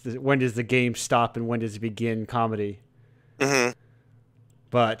the game stop and when does it begin comedy? Mm-hmm.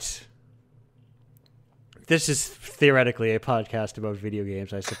 But this is theoretically a podcast about video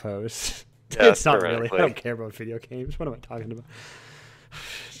games, I suppose. Yeah, it's not really. I don't care about video games. What am I talking about?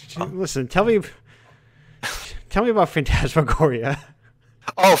 Listen, tell me about Phantasmagoria.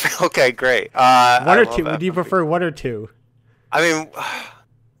 Oh, okay, great. One or two? Do you prefer one or two? I mean,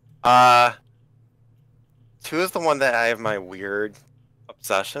 2 is the one that I have my weird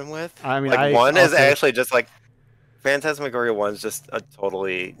obsession with. I mean, like, 1 is actually just like Phantasmagoria 1 is just a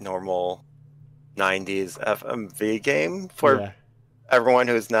totally normal 90s FMV game for everyone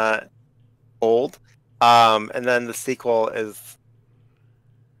who's not old. And then the sequel is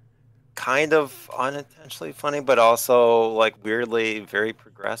kind of unintentionally funny, but also like weirdly very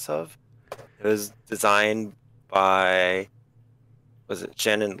progressive. It was designed by, was it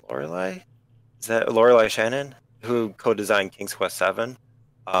Shannon Lorelei? Is that Lorelei Shannon, who co-designed King's Quest VII?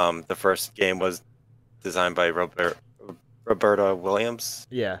 The first game was designed by Roberta Williams.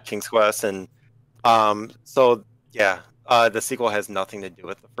 Yeah. King's Quest, and so yeah, the sequel has nothing to do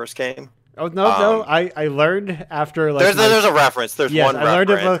with the first game. Oh no! I learned after like there's a reference. There's one I learned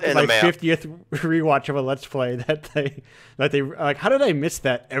reference about in my the 50th rewatch of a Let's Play that they like. How did I miss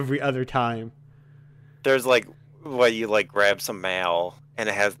that every other time? There's like what you like grab some mail and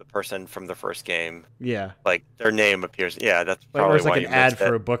it has the person from the first game. Yeah. Like their name appears. Yeah, that's like, probably it's like why an you ad missed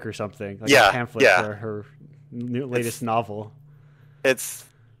for it. a book or something. Like Yeah, a pamphlet for her latest novel. It's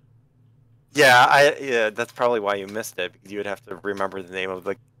that's probably why you missed it, because you would have to remember the name of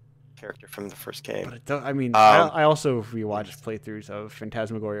the character from the first game. But I mean, I also rewatched playthroughs of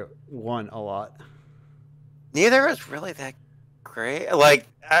Phantasmagoria 1 a lot. Neither is really that great. Like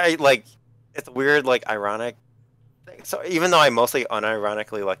it's weird, like ironic thing. So even though I mostly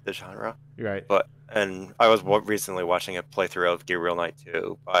unironically like the genre, right? And I was recently watching a playthrough of Gabriel Knight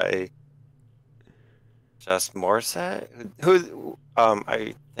 2 by Just Morissette, who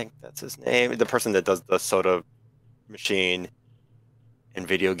I think that's his name, the person that does the soda machine in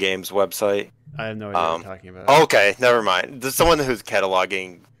video games website. I have no idea what you're talking about. Okay, never mind. There's someone who's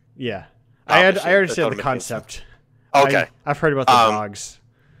cataloging. Yeah, I understand the concept. Okay, I've heard about the dogs.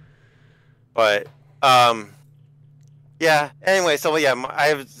 But yeah. Anyway, so yeah,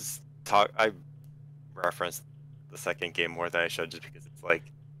 I referenced the second game more than I should, just because it's like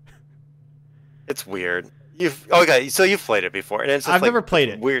it's weird. So you've played it before, and it's just I've never played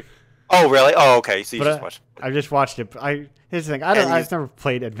it. Weird. Oh really? Oh okay. So you just watched it. I've just watched it. Here's the thing. I've never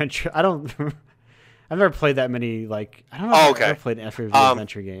played adventure. I've never played that many. Like I don't know. I've never played an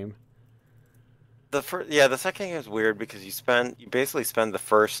adventure game. The second game is weird because you basically spend the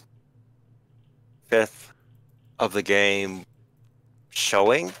first fifth of the game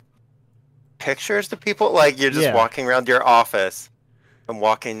showing pictures to people. Like you're just walking around your office and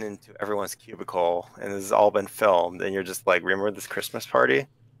walking into everyone's cubicle, and this has all been filmed, and you're just like, remember this Christmas party?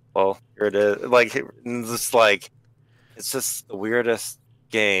 Well, here it is. Like it's just the weirdest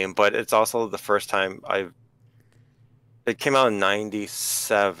game, but it's also the first time it came out in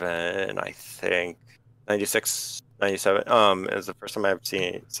 97, I think. 96, 97. It was the first time I've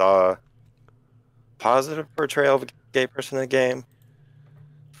saw a positive portrayal of a gay person in a game.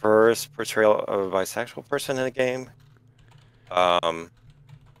 First portrayal of a bisexual person in a game.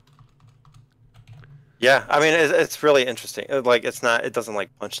 Yeah, I mean it's really interesting. Like it doesn't like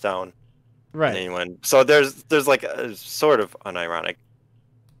punch down anyone. So there's like a sort of unironic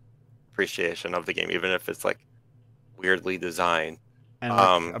appreciation of the game, even if it's like weirdly designed. And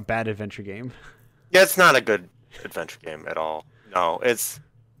like a bad adventure game. Yeah, it's not a good adventure game at all. No, it's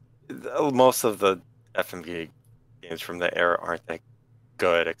most of the FMV games from the era aren't that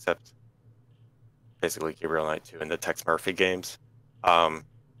good, except basically Gabriel Knight 2 and the Tex Murphy games.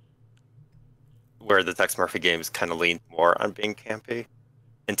 Where the Tex Murphy games kind of lean more on being campy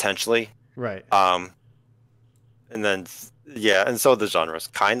intentionally. Right. And then and so the genres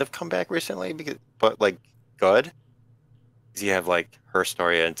kind of come back recently, but like good. Because you have like Her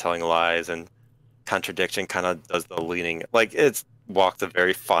Story and Telling Lies, and Contradiction kind of does the leaning, like it's walked a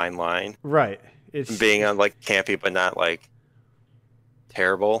very fine line. Right. It's being on like campy but not like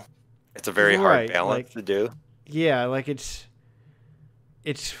terrible. It's a very hard balance to do. Yeah, like it's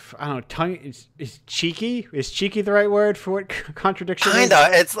I don't know, is cheeky? Is cheeky the right word for what Contradiction is? Kinda.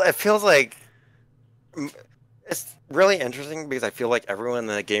 It feels like it's really interesting because I feel like everyone in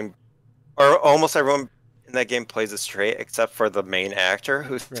the game, or almost everyone in that game, plays it straight except for the main actor,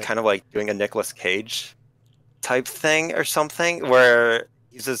 who's Right. kind of like doing a Nicolas Cage type thing or something, where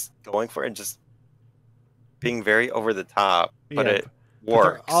he's just going for it and just being very over the top, but Yeah, it but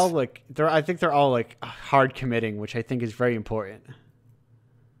they're all works. like I think they're all like hard committing, which I think is very important.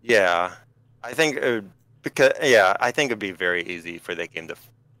 Yeah, I think it would, because yeah, I think it'd be very easy for that game to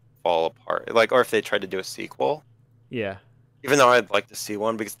fall apart. Like, or if they tried to do a sequel, Yeah. even though I'd like to see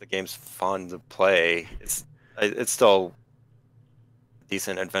one because the game's fun to play, it's still a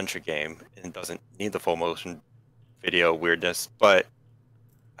decent adventure game and doesn't need the full motion video weirdness. But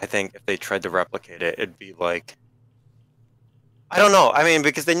I think if they tried to replicate it, it'd be like, I don't know. I mean,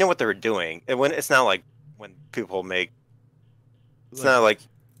 because they knew what they were doing. And when it's not like when people make, it's Like not like it's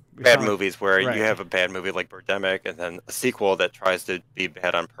bad not like movies where you right. have a bad movie like Birdemic and then a sequel that tries to be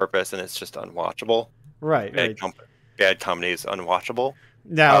bad on purpose and it's just unwatchable. Right, Bad right. bad comedy is unwatchable.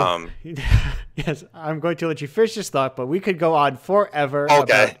 Now, Um, yes, I'm going to let you finish this thought, but we could go on forever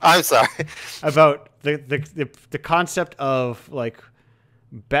okay, I'm sorry. about the concept of like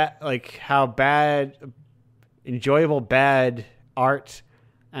like how bad enjoyable bad art,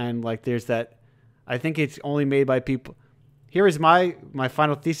 and like there's that I think it's only made by people. Here is my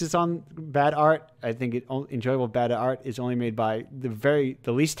final thesis on bad art. I think enjoyable bad art is only made by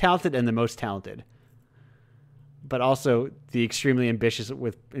the least talented and the most talented, but also the extremely ambitious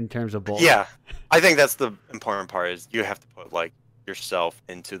with in terms of both. Yeah, I think that's the important part is you have to put like yourself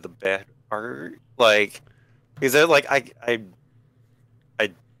into the bad art, like because they're like I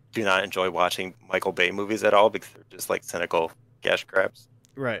do not enjoy watching Michael Bay movies at all because they're just like cynical cash grabs.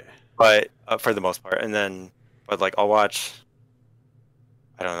 Right. But for the most part, and then but like I'll watch.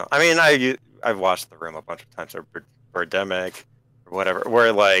 I don't know. I mean, I've watched The Room a bunch of times or Birdemic or whatever,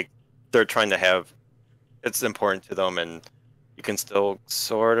 where like they're trying to have it's important to them, and you can still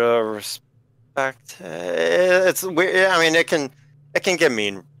sort of respect it. It's weird. I mean, it can get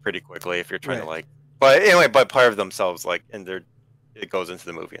mean pretty quickly if you're trying to Right. like. But anyway, but part of themselves like, and they're it goes into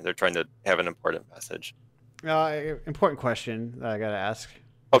the movie, and they're trying to have an important message. Important question that I gotta ask.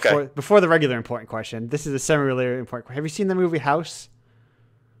 Okay. Before the regular important question, this is a semi-related important question. Have you seen the movie House?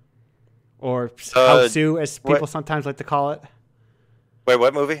 Or Houseu, as people what? sometimes like to call it? Wait,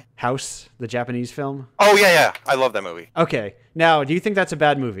 what movie? House, the Japanese film. Oh yeah, I love that movie. Okay. Now, do you think that's a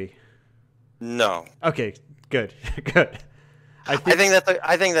bad movie? No, Okay, good. Good. I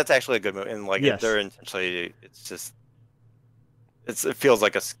think that's actually a good movie, and like Yes. they're intentionally, it's just it feels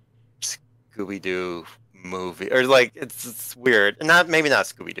like a Scooby Doo movie, or like it's weird, not maybe not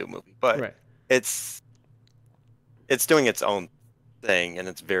Scooby Doo movie, but Right. it's it's doing its own thing, and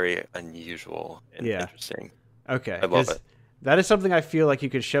it's very unusual and Yeah. interesting. Okay. I love 'Cause it. that is something I feel like you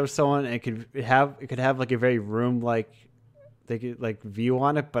could show someone and it could have like a very room like they could like view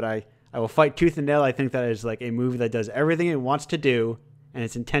on it, but I will fight tooth and nail. I think that is like a movie that does everything it wants to do, and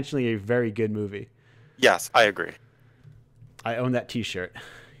it's intentionally a very good movie. Yes, I agree. I own that T-shirt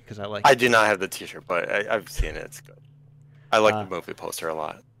because I like I it. do not have the T-shirt, but I've seen it. It's good. I like Uh, the movie poster a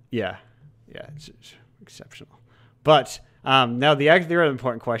lot. Yeah, yeah, it's exceptional. But now the other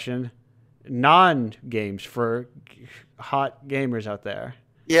important question: non-games for hot gamers out there.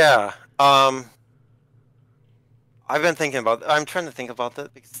 Yeah. I've been thinking about. I'm trying to think about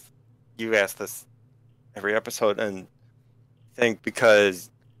that because you ask this every episode, and think because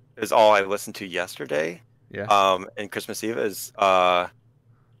it's all I listened to yesterday. Yeah. And Christmas Eve is. I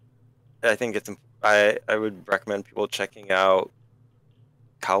think it's. I would recommend people checking out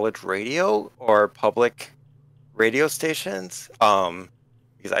college radio or public radio stations.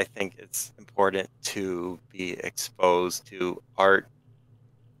 Because I think it's important to be exposed to art,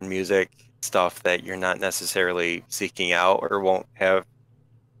 music, stuff that you're not necessarily seeking out or won't have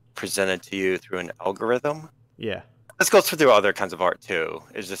presented to you through an algorithm. Yeah. This goes through other kinds of art too.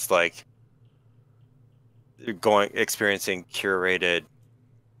 It's just like experiencing curated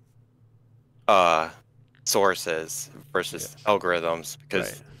sources versus Yes. algorithms,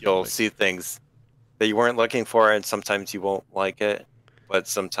 because Right. you'll Like- see things that you weren't looking for, and sometimes you won't like it, but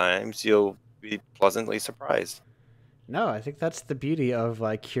sometimes you'll be pleasantly surprised. No, I think that's the beauty of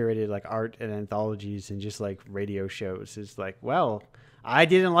like curated like art and anthologies and just like radio shows. Is like, well, I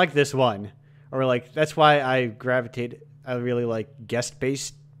didn't like this one, or like that's why I gravitate. I really like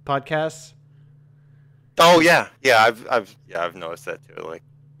guest-based podcasts Oh yeah, I've noticed that too. Like,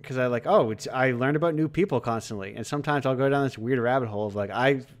 because I like I learned about new people constantly, and sometimes I'll go down this weird rabbit hole of like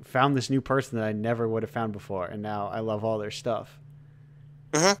I found this new person that I never would have found before, and now I love all their stuff.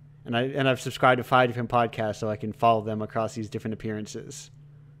 Mhm. And I've subscribed to 5 different podcasts so I can follow them across these different appearances.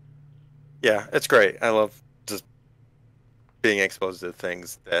 Yeah, it's great. I love just being exposed to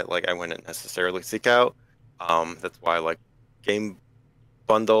things that like I wouldn't necessarily seek out. That's why I like game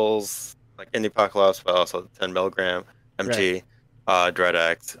bundles, like Indiepocalypse, but also 10 milligram, Right. MG,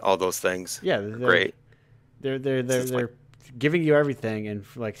 DreadX, all those things Yeah, are great. It's just like they're giving you everything, and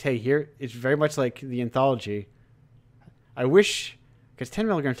like, hey, here it's very much like the anthology. I wish, because 10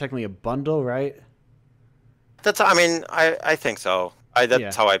 milligrams technically a bundle, right? I mean, I think so. Yeah,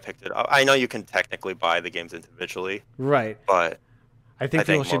 That's how I picked it up. I know you can technically buy the games individually, right. but I I think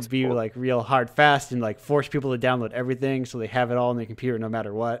people think should most be people, like real hard fast and like force people to download everything so they have it all on their computer no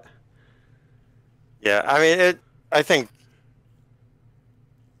matter what. yeah. I mean, I think,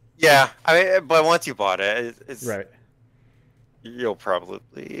 yeah. I mean, but once you bought it, it's Right. you'll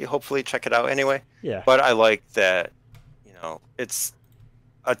probably, hopefully, check it out anyway. Yeah. But I like that, it's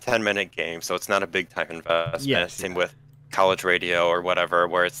a 10-minute game, so it's not a big time investment. Yes. Same Yeah. with college radio or whatever,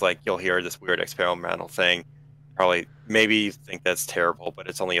 where it's like you'll hear this weird experimental thing. Probably, maybe you think that's terrible, but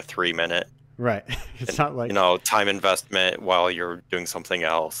it's only a 3-minute, Right. It's and not like time investment while you're doing something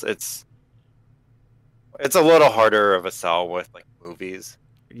else. It's a little harder of a sell with like movies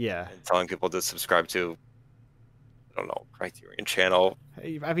yeah. and telling people to subscribe to, I don't know, Criterion Channel.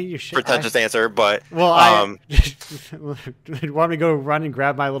 I mean, you should. Pretentious answer, but Well, I want me to go run and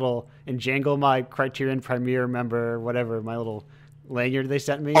grab my little and jangle my Criterion Premiere member, whatever, my little lanyard they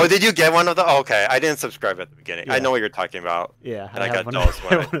sent me. oh, did you get one of the? Oh, okay, I didn't subscribe at the beginning. I Yeah. know what you're talking about. Yeah, And I have got one those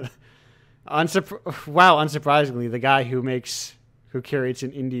of- when Wow, unsurprisingly, the guy who curates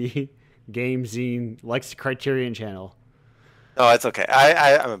an indie game zine likes the Criterion Channel. No, it's okay.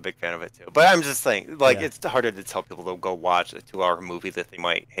 I'm a big fan of it too. But I'm just saying, like, Yeah. it's harder to tell people to go watch a 2-hour movie that they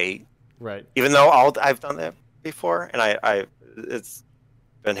might hate. Right. Even though I've done that before, and it's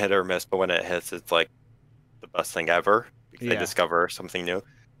been hit or miss. But when it hits, it's like the best thing ever because they Yeah. discover something new.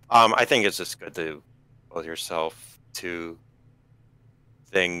 I think it's just good to expose yourself to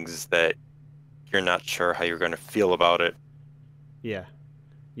things that you're not sure how you're going to feel about it. Yeah.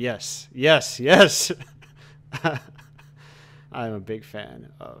 Yes. Yes. Yes. I'm a big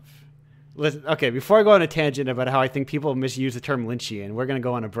fan of. Listen, okay, before I go on a tangent about how I think people misuse the term Lynchian, we're going to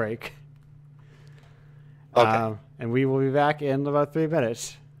go on a break. Okay. And we will be back in about 3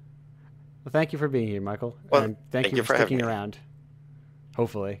 minutes. Well, thank you for being here, Michael. Well, and thank you you for for having sticking me. around.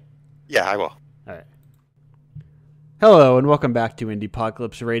 Hopefully. Yeah, I will. All right. Hello, and welcome back to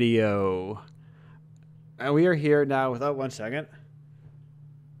Indiepocalypse Radio. And we are here now without 1 second.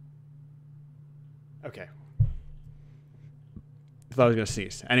 Okay. I thought I was going to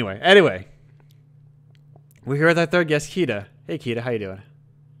sneeze. Anyway. We're here with our third guest, Kita. Hey, Kita, how you doing?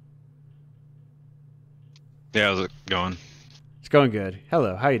 Yeah, how's it going? It's going good.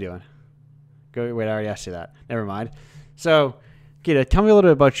 Hello, how you doing? Wait, I already asked you that. Never mind. So, Kita, tell me a little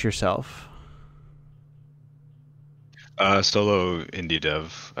bit about yourself. Solo indie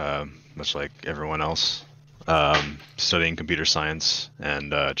dev, much like everyone else. Studying computer science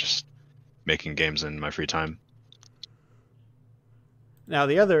and just making games in my free time. Now,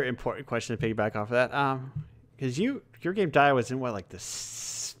 the other important question to piggyback off of that, because your game Dia was in what, like the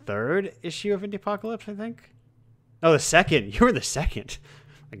third issue of Indiepocalypse, I think? Oh, the second. You were the second.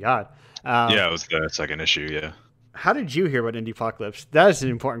 My God. Yeah, it was the second issue, yeah. How did you hear about Indiepocalypse? That is an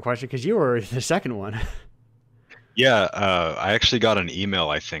important question because you were the second one. Yeah, I actually got an email,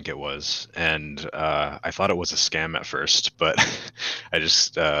 I think it was, and I thought it was a scam at first, but I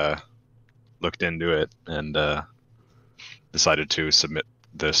just looked into it and decided to submit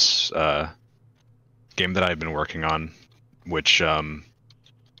this game that I've been working on, which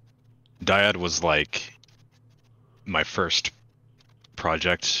Dyad was like my first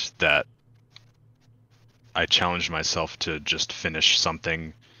project that I challenged myself to just finish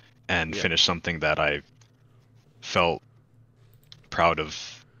something and finish something that I felt proud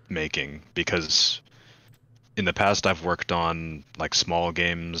of making, because in the past I've worked on like small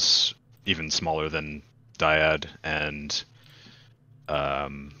games, even smaller than Dyad, and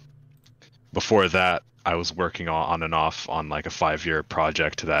before that I was working on and off on like a 5-year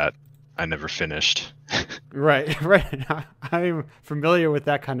project that I never finished. Right. I'm familiar with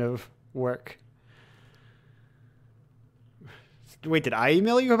that kind of work. Wait, did I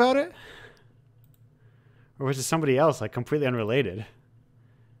email you about it? Or was it somebody else, like completely unrelated? It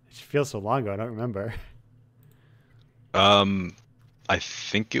just feels so long ago, I don't remember. I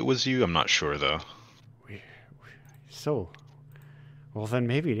think it was you. I'm not sure though. So, well then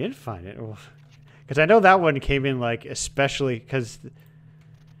maybe you didn't find it. Because I know that one came in like especially because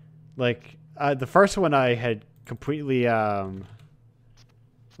like the first one I had completely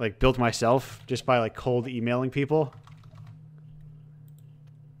like built myself just by like cold emailing people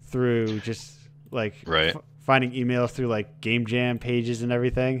through just like Right. finding emails through like Game Jam pages and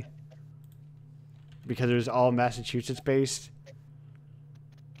everything because it was all Massachusetts based.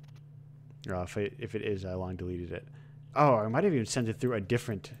 Or if it is, I long deleted it. Oh, I might have even sent it through a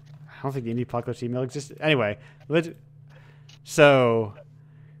different. I don't think the Indiepocalypse email exists. Anyway, so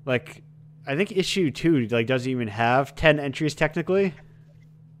like I think issue 2 like doesn't even have 10 entries technically.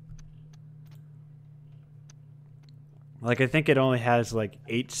 Like I think it only has like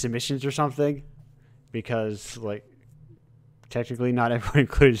 8 submissions or something, because like technically not everyone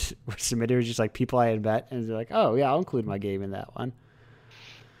includes submitters, just like people I had met, and they're like, oh yeah, I'll include my game in that one.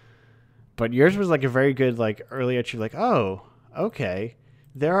 But yours was like a very good like early entry, like, oh, okay,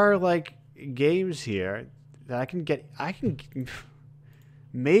 there are like games here that I can get.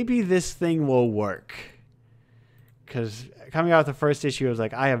 Maybe this thing will work. Because coming out with the first issue, I was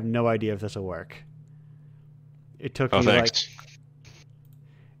like, I have no idea if this will work. It took me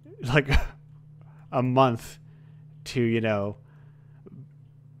like a month to,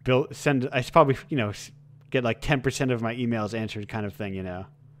 I should probably, get like 10% of my emails answered kind of thing,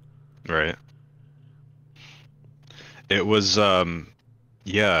 Right. It was,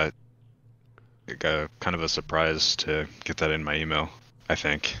 yeah, kind of a surprise to get that in my email, I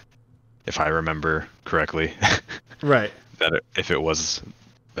think, if I remember correctly. Right. If it was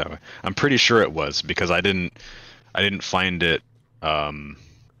that way. I'm pretty sure it was, because I didn't find it on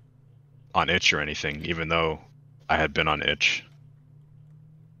itch or anything, even though I had been on itch.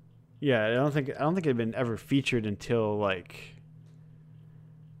 Yeah, I don't think it had been ever featured until like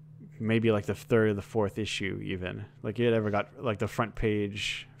maybe like the 3rd or the 4th issue even. Like it ever got like the front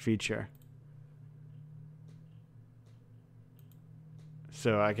page feature.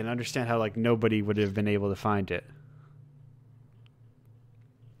 So I can understand how like nobody would have been able to find it.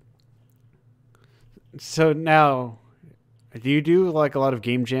 So now, do you do like a lot of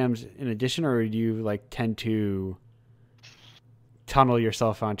game jams in addition, or do you like tend to tunnel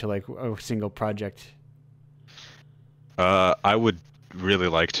yourself onto like a single project? I would really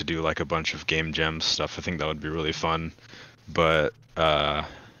like to do like a bunch of game jam stuff. I think that would be really fun, but the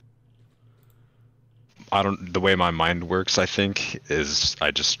way my mind works, I think, is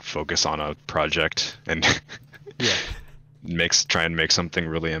I just focus on a project and Yeah. try and make something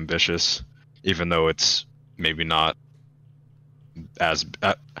really ambitious, even though it's maybe not as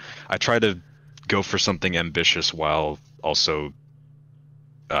I try to go for something ambitious while also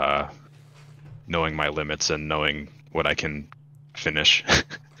knowing my limits and knowing what I can finish.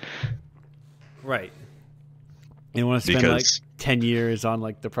 Right. You don't want to spend like 10 years on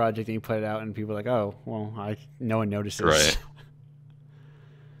like the project and you put it out and people are like, oh, well, no one notices. Right.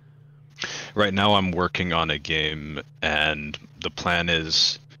 Right now I'm working on a game, and the plan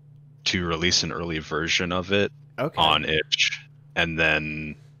is to release an early version of it on itch, and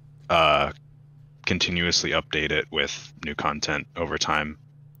then continuously update it with new content over time.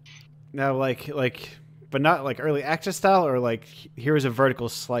 Now, but not like early access style, or like here's a vertical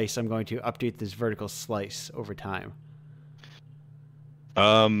slice. I'm going to update this vertical slice over time.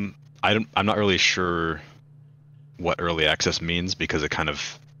 I'm not really sure what early access means, because it kind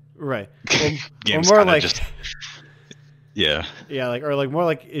of right. games or more kind of like just yeah like, or like more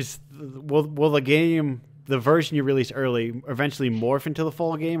like will the game, the version you release early, eventually morph into the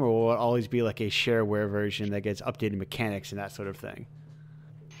full game, or will it always be like a shareware version that gets updated mechanics and that sort of thing?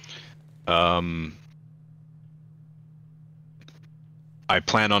 I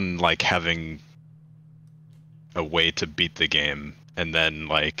plan on like having a way to beat the game, and then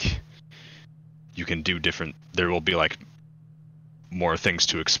like you can do there will be like more things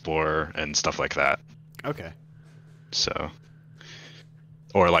to explore and stuff like that. Okay. So,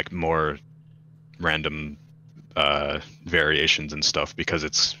 or like more random variations and stuff, because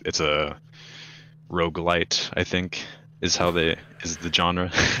it's a roguelite, I think is the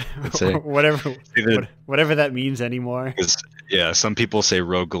genre. Let's say. whatever that means anymore. Yeah, some people say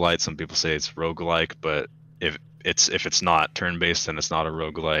roguelite, some people say it's roguelike, but if it's not turn-based, then it's not a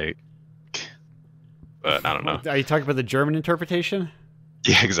roguelike. But I don't know. Are you talking about the German interpretation?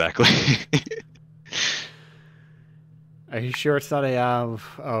 Yeah, exactly. Are you sure it's not a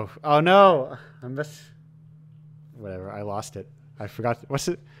oh no, whatever, I lost it. I forgot. What's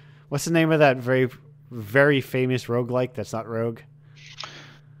the name of that very, very famous roguelike that's not rogue?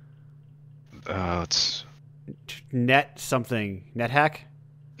 It's NetHack?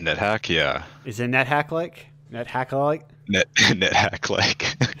 NetHack, yeah. Is it NetHack like? NetHack-like? NetHack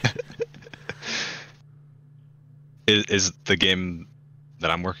like. Is the game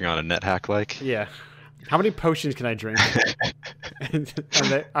that I'm working on a NetHack like? Yeah. How many potions can I drink?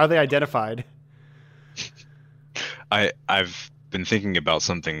 Are they identified? I've been thinking about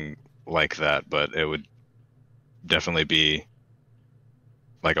something like that, but it would definitely be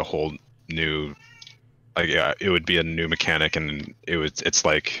like a whole new, like, yeah, it would be a new mechanic, and it's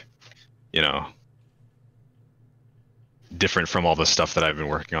like, you know, different from all the stuff that I've been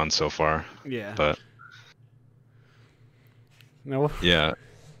working on so far. Yeah. But No. yeah,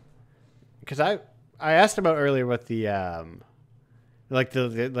 Because I asked about earlier what the what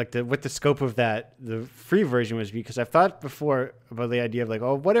the scope of the free version was, because I've thought before about the idea of like,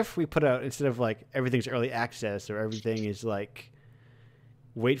 oh, what if we put out, instead of like everything's early access or everything is like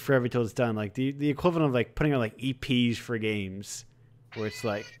wait for everything till it's done, like the equivalent of like putting out like EPs for games, where it's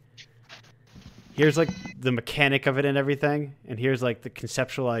like, here's like the mechanic of it and everything, and here's like the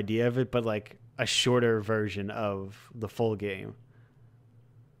conceptual idea of it, but like a shorter version of the full game.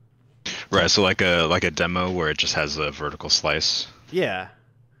 right. So like a demo where it just has a vertical slice. Yeah.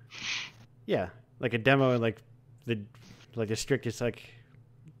 Yeah. Like a demo, and like the strictest, like,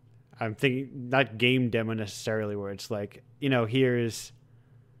 I'm thinking not game demo necessarily, where it's like, here's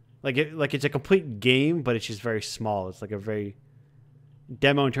like it's a complete game, but it's just very small. It's like a very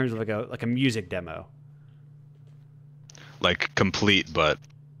demo in terms of like a music demo. Like complete, but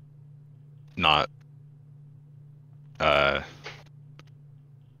not like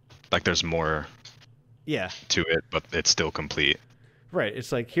there's more Yeah. to it, but it's still complete. Right.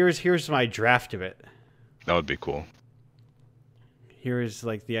 It's like, here's my draft of it. That would be cool. Here's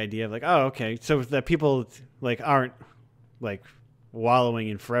like the idea of like, oh, okay, so that people like aren't like wallowing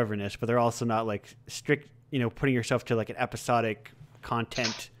in foreverness, but they're also not like strict, putting yourself to like an episodic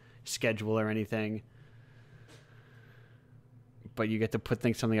content schedule or anything. But you get to put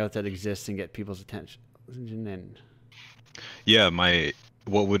something out that exists and get people's attention. And Yeah,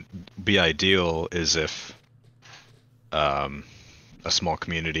 what would be ideal is if a small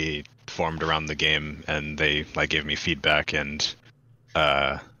community formed around the game and they like gave me feedback, and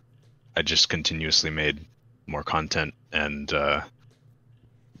I just continuously made more content, and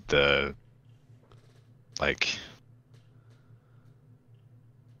the like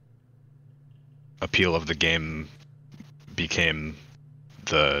appeal of the game became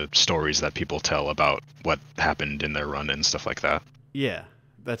the stories that people tell about what happened in their run and stuff like that. yeah,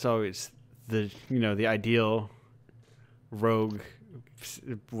 that's always the ideal rogue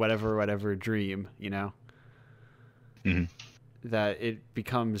whatever dream, Mm-hmm. that it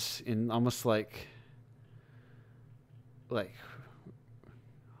becomes in almost like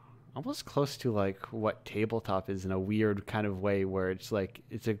almost close to like what tabletop is, in a weird kind of way, where it's like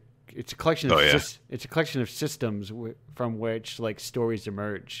it's a collection of it's a collection of systems from which like stories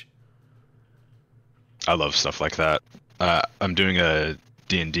emerge. I love stuff like that. I'm doing a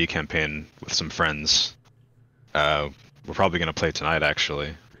D&D campaign with some friends. We're probably going to play tonight,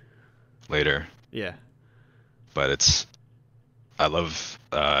 actually, later. Yeah. But I love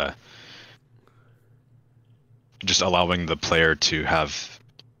just allowing the player to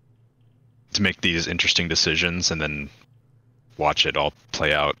make these interesting decisions, and then watch it all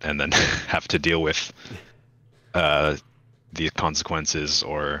play out, and then have to deal with the consequences,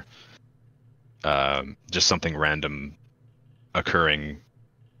 or just something random occurring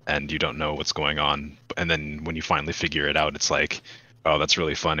and you don't know what's going on, and then when you finally figure it out, it's like, oh, that's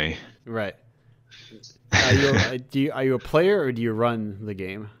really funny. Right. Are you a player, or do you run the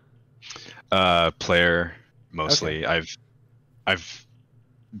game? Player mostly. Okay. I've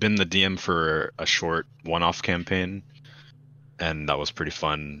been the DM for a short one-off campaign, and that was pretty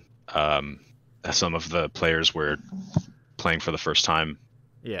fun. Some of the players were playing for the first time.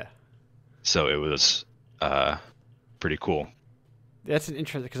 Yeah. So it was pretty cool. That's an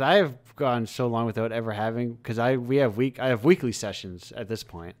interesting, because I have gone so long without ever having, because I have weekly sessions at this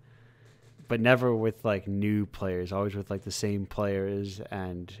point, but never with like new players, always with like the same players,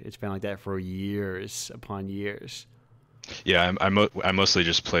 and it's been like that for years upon years. Yeah, I mostly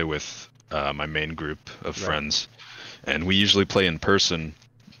just play with my main group of friends, and we usually play in person,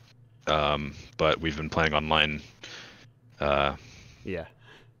 but we've been playing online. Yeah.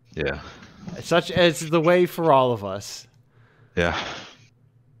 Such as the way for all of us. Yeah.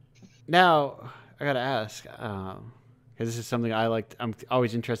 Now, I gotta ask, because this is something I'm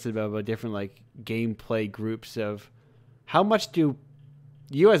always interested about different like gameplay groups, of how much do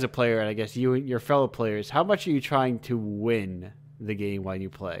you as a player, and I guess you and your fellow players, how much are you trying to win the game while you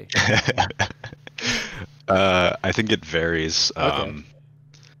play? I think it varies. Okay.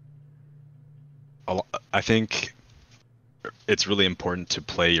 I think it's really important to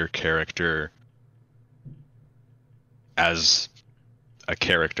play your character as a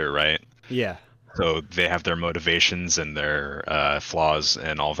character, right? Yeah. So they have their motivations and their flaws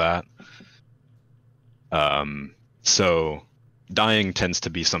and all that. So dying tends to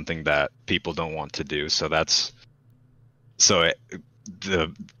be something that people don't want to do. So the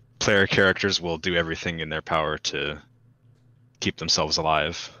player characters will do everything in their power to keep themselves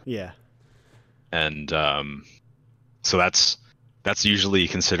alive. Yeah. And so that's usually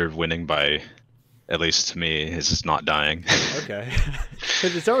considered winning by, at least to me, is just not dying. Okay.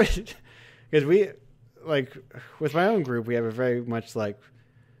 Because it's always, because we, like, with my own group, we have a very much like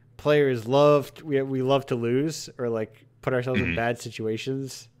players we love to lose or like put ourselves in bad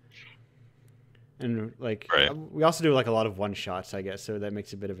situations. And like, Right. we also do like a lot of one shots, I guess, so that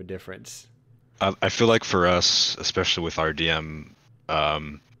makes a bit of a difference. I feel like for us, especially with our DM,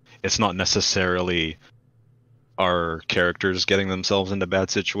 it's not necessarily our characters getting themselves into bad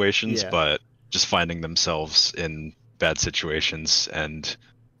situations, Yeah. but just finding themselves in bad situations and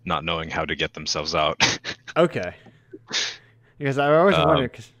not knowing how to get themselves out. Okay. Because I always wonder,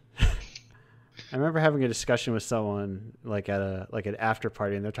 because I remember having a discussion with someone like at an after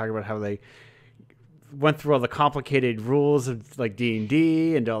party, and they're talking about how they went through all the complicated rules of like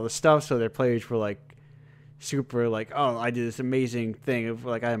D&D and all the stuff, so their players were like super like, oh, I did this amazing thing of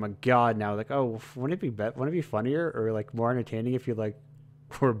like I am a god now. Like, oh, wouldn't it be funnier or like more entertaining if you like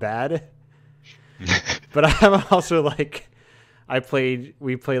were bad? But I'm also like,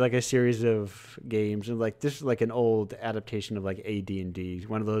 we played like a series of games, and like this is like an old adaptation of like AD&D,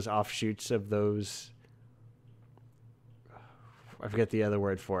 one of those offshoots of those. I forget the other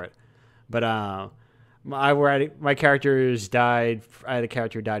word for it, but my characters died. I had a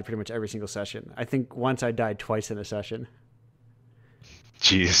character who died pretty much every single session. I think once I died twice in a session.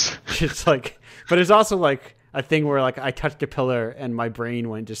 Jeez. It's like, but it's also like a thing where like I touched a pillar and my brain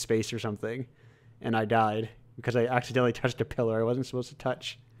went into space or something, and I died because I accidentally touched a pillar I wasn't supposed to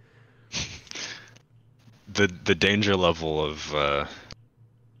touch. The danger level of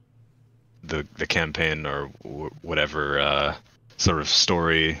the campaign or whatever sort of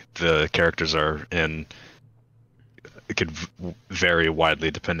story the characters are in, it could vary widely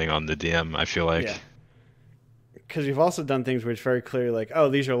depending on the DM, I feel like. Yeah. Because we've also done things where it's very clear, like, oh,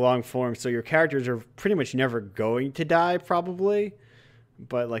 these are long forms, so your characters are pretty much never going to die, probably.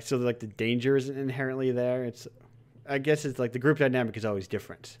 But like, so like the danger isn't inherently there. I guess it's like the group dynamic is always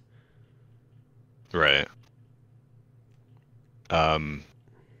different. Right. I think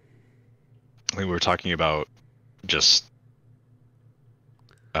we were talking about just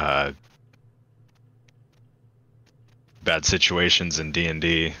bad situations in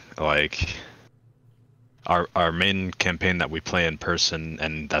D&D, like our main campaign that we play in person,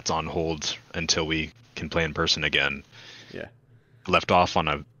 and that's on hold until we can play in person again. Yeah. Left off on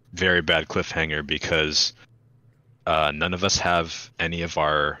a very bad cliffhanger because none of us have any of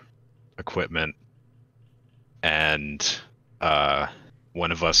our equipment, and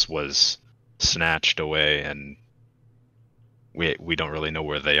one of us was snatched away, and we don't really know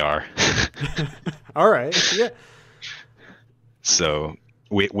where they are. All right. Yeah. So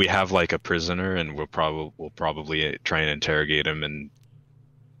we have like a prisoner, and we'll probably try and interrogate him and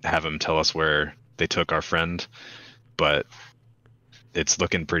have him tell us where they took our friend, but it's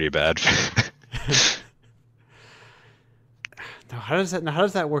looking pretty bad. Now, how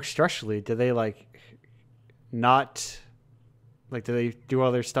does that work structurally? Do they like not like, do they do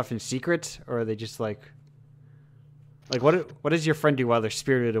all their stuff in secret, or are they just like what does your friend do while they're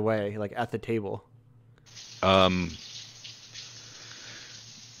spirited away, like at the table?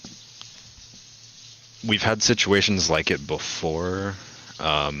 We've had situations like it before,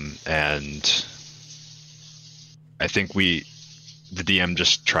 and I think the DM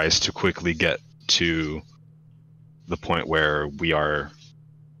just tries to quickly get to the point where we are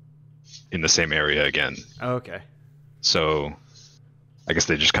in the same area again. Oh, okay. So I guess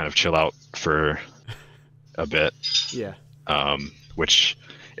they just kind of chill out for a bit. Yeah. Which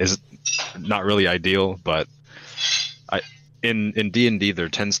is not really ideal, but in D&D there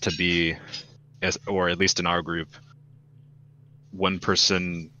tends to be, or at least in our group, one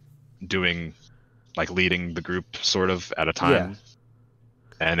person doing, like, leading the group sort of at a time. Yeah.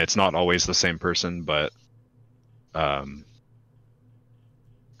 And it's not always the same person, but the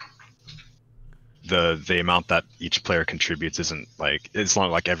amount that each player contributes isn't like, it's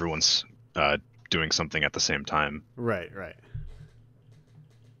not like everyone's doing something at the same time. Right.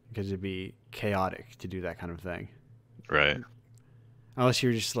 Because it'd be chaotic to do that kind of thing. Right. Unless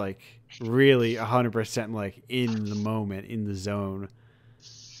you're just like really 100% like in the moment, in the zone,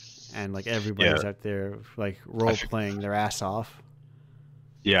 and like everybody's out there like role playing their ass off.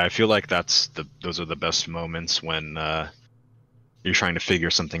 Yeah, I feel like those are the best moments when you're trying to figure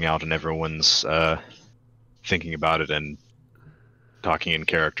something out and everyone's thinking about it and talking in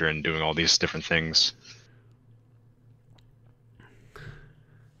character and doing all these different things.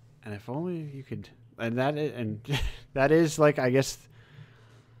 And if only you could, and that is like, I guess,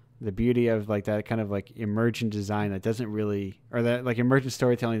 the beauty of like that kind of like emergent design that doesn't really, or that like emergent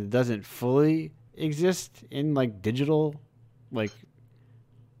storytelling that doesn't fully exist in like digital, like,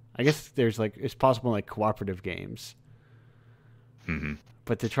 I guess there's like, it's possible in like cooperative games,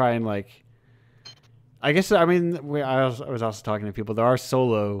 but to try and like, I guess, I mean, I was also talking to people, there are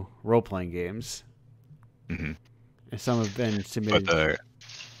solo role-playing games, and some have been submitted. But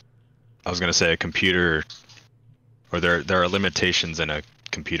I was going to say a computer, or there are limitations, and a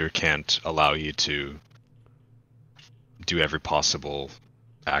computer can't allow you to do every possible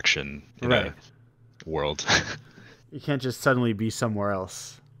action in a world. You can't just suddenly be somewhere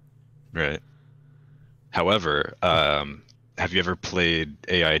else. Right. However, have you ever played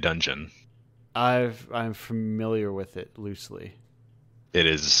AI Dungeon? I'm familiar with it loosely. It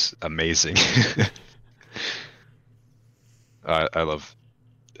is amazing. I love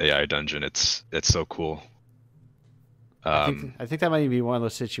AI Dungeon. It's so cool. I think that might be one of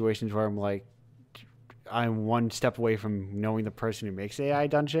those situations where I'm like, I'm one step away from knowing the person who makes AI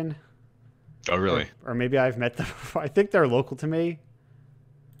Dungeon. Oh, really? Or maybe I've met them. I think they're local to me.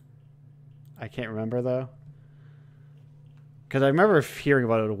 I can't remember though, because I remember hearing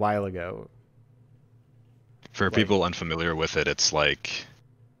about it a while ago. For people unfamiliar with it, it's like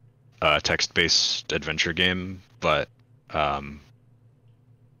a text-based adventure game, but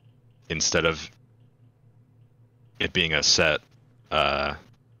instead of it being a set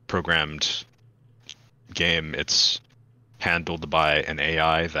programmed game, it's handled by an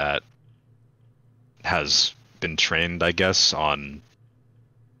AI that has been trained, I guess, on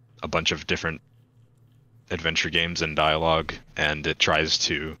a bunch of different adventure games and dialogue, and it tries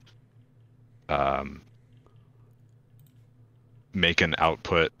to make an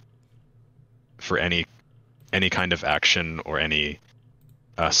output for any kind of action or any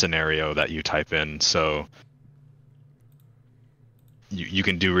scenario that you type in. So you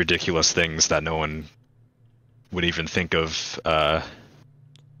can do ridiculous things that no one would even think of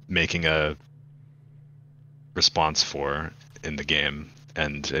making a response for in the game,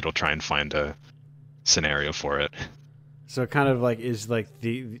 and it'll try and find a scenario for it. So it kind of like is like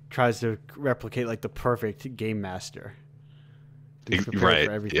tries to replicate like the perfect game master. Right.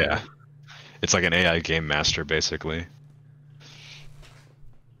 Yeah. It's like an AI game master, basically.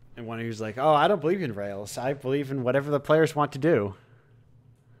 And one who's like, oh, I don't believe in Rails. I believe in whatever the players want to do.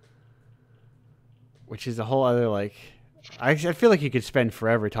 Which is a whole other, like, I feel like you could spend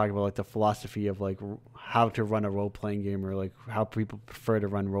forever talking about like the philosophy of like how to run a role-playing game, or like how people prefer to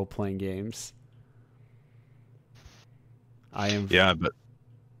run role-playing games. Yeah, but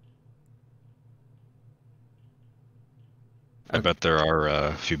I bet there are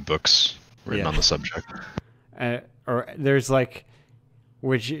a few books written on the subject. Or there's like,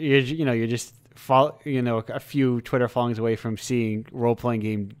 which you're just a few Twitter followings away from seeing role-playing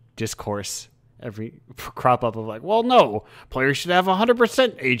game discourse every crop up of like, well, no, players should have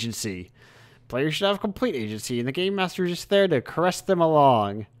 100% agency. Players should have complete agency, and the game master is just there to caress them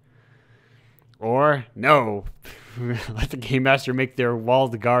along. Or no, let the game master make their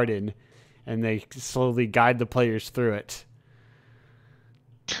walled garden, and they slowly guide the players through it.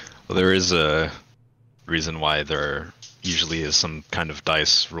 Well, there is a reason why there usually is some kind of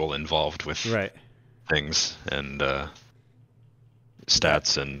dice roll involved with things and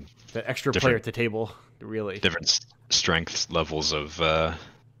stats and the extra player at the table, really. Different strength levels of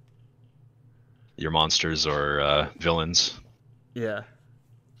your monsters or villains. Yeah.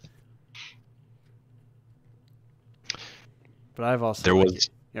 But I've also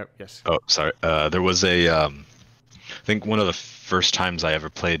yes. Oh, sorry. There was a I think one of the first times I ever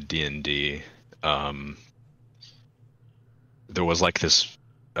played D&D, there was like this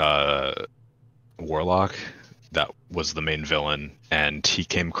warlock that was the main villain, and he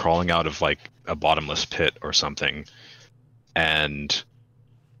came crawling out of like a bottomless pit or something, and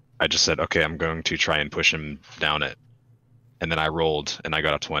I just said, okay, I'm going to try and push him down it, and then I rolled and I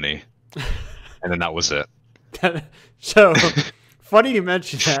got a 20, and then that was it. So funny you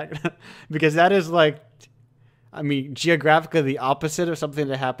mention that, because that is like, I mean, geographically the opposite of something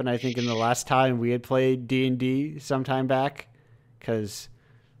that happened, I think, in the last time we had played D&D some time back, because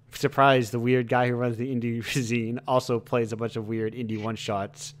surprise, the weird guy who runs the indie zine also plays a bunch of weird indie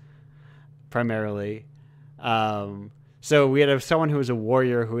one-shots primarily. So we had someone who was a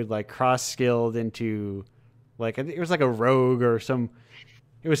warrior who had like cross-skilled into, like, I think it was like a rogue or some,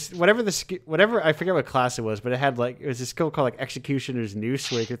 it was whatever, I forget what class it was, but it was a skill called like Executioner's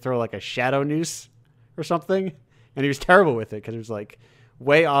Noose, where you could throw like a shadow noose or something, and he was terrible with it because it was like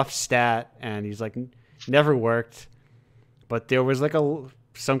way off stat, and he's like never worked. But there was like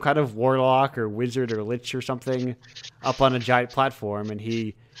some kind of warlock or wizard or lich or something up on a giant platform, and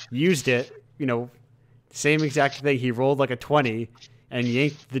he used it, same exact thing. He rolled like a 20 and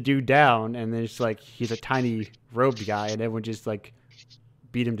yanked the dude down, and then it's like he's a tiny robed guy, and everyone just like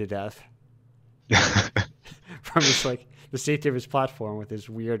beat him to death from just like the safety of his platform with his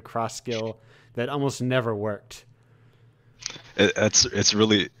weird cross skill that almost never worked. It's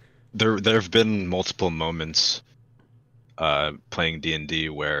really there have been multiple moments playing D&D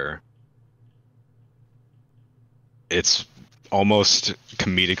where it's almost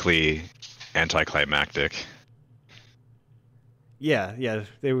comedically anticlimactic. Yeah,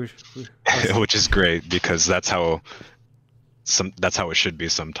 they were which is great because that's how it should be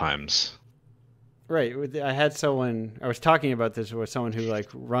sometimes. Right. I had someone, I was talking about this with someone who like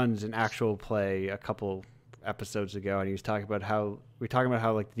runs an actual play a couple episodes ago, and he was talking about how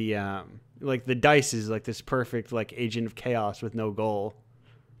like the dice is like this perfect like agent of chaos with no goal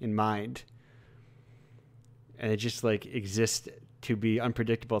in mind, and it just like exists to be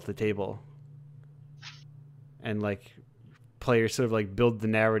unpredictable at the table, and like players sort of like build the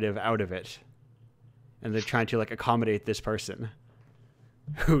narrative out of it, and they're trying to like accommodate this person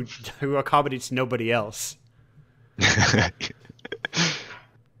who accommodates nobody else.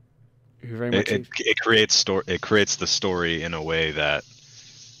 Very much it creates the story in a way that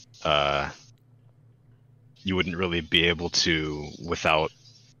you wouldn't really be able to without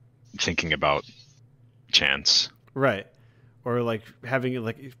thinking about chance. Right. Or like having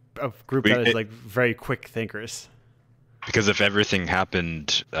like a group that is like very quick thinkers. Because if everything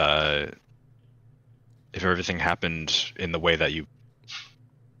happened in the way that you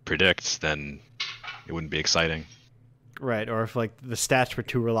predict, then it wouldn't be exciting. Right, or if like the stats were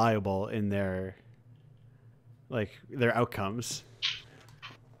too reliable in their outcomes.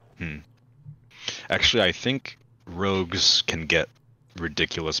 Actually, I think rogues can get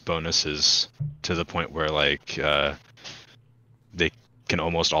ridiculous bonuses to the point where like they can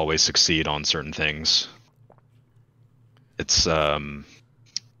almost always succeed on certain things. It's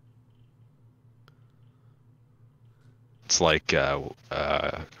like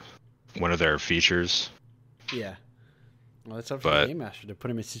one of their features. Yeah. Well, it's up to the game master to put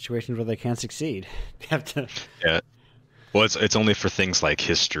them in situations where they can't succeed. They have to. Yeah. Well, it's only for things like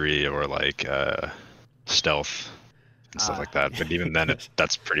history or like stealth and stuff like that. But even then,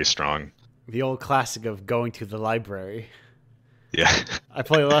 that's pretty strong. The old classic of going to the library. Yeah. We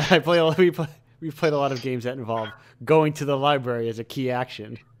played a lot of games that involve going to the library as a key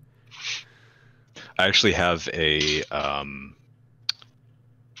action. I actually have a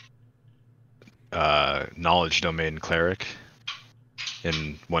knowledge domain cleric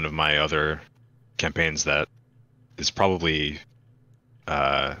in one of my other campaigns that is probably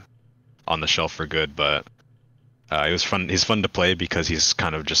on the shelf for good, but it was fun. He's fun to play because he's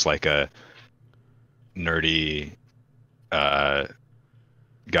kind of just like a nerdy guy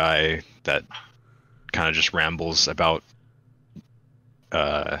that kind of just rambles about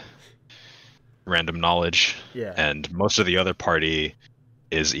random knowledge. Yeah. And most of the other party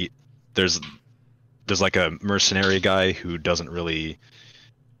is there's like a mercenary guy who doesn't really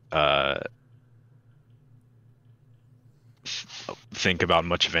think about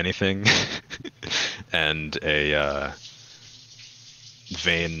much of anything, and a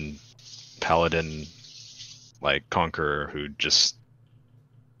vain paladin like conqueror who just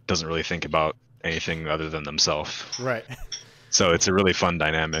doesn't really think about anything other than themselves. Right. So it's a really fun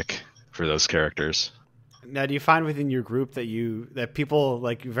dynamic for those characters. Now, do you find within your group that people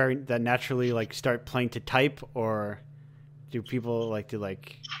like that naturally like start playing to type, or do people like to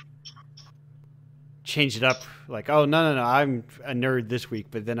like change it up? Like, oh no, I'm a nerd this week,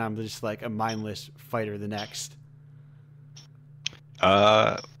 but then I'm just like a mindless fighter the next.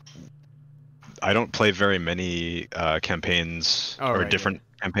 I don't play very many campaigns different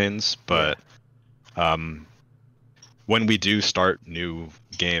campaigns, but when we do start new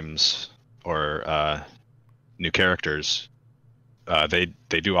games or new characters, they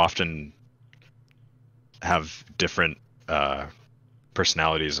do often have different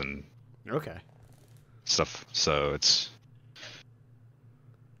personalities and stuff. So it's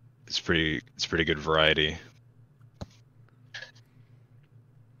pretty good variety.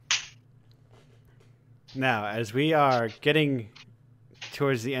 Now, as we are getting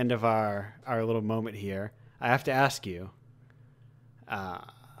towards the end of our little moment here, I have to ask you, what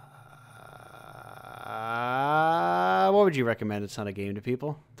would you recommend It's Not a Game to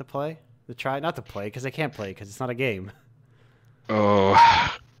people to play? To try? Not to play, because they can't play, because it's not a game. Oh,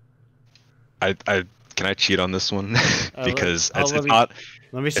 Can I cheat on this one? Because let it's me, not.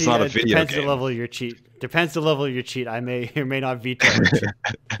 Let me see. It's not a It video depends game. the level of your cheat. Depends the level of your cheat. I may or may not veto it.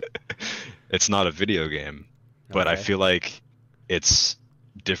 It's not a video game, but I Okay. feel like it's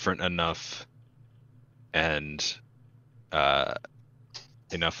different enough and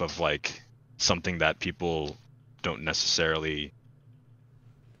enough of like something that people don't necessarily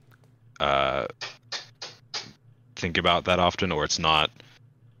think about that often, or it's not.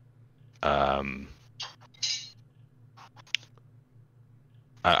 I'm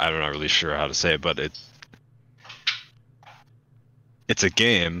not really sure how to say it, but it's a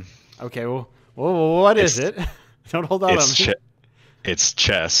game. Okay. Well, what is it? Don't hold out on me. It's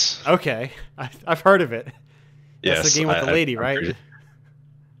chess. Okay, I've heard of it. That's Yes, the game with the lady, I'm right? pretty-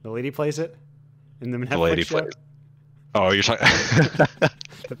 The lady plays it in the Netflix lady show. Oh, you're talking.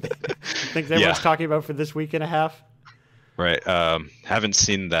 Things everyone's talking about for this week and a half. Right. Haven't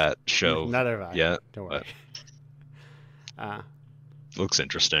seen that show Neither have I. yet. Don't worry. Looks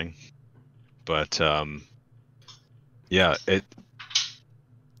interesting, but yeah,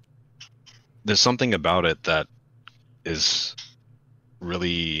 there's something about it that is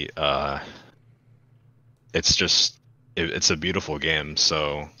really it's a beautiful game.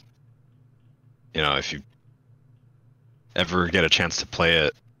 So, you know, if you ever get a chance to play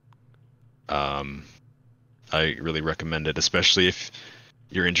it, I really recommend it, especially if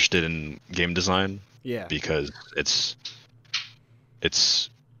you're interested in game design. Yeah. Because it's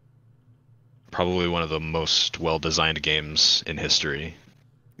probably one of the most well-designed games in history.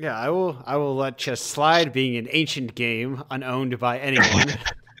 Yeah, I will let chess slide, being an ancient game unowned by anyone,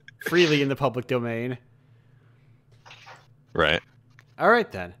 freely in the public domain. Right. All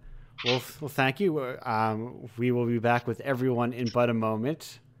right then. Well, thank you. We will be back with everyone in but a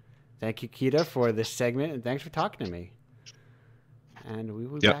moment. Thank you, Kita, for this segment, and thanks for talking to me. And we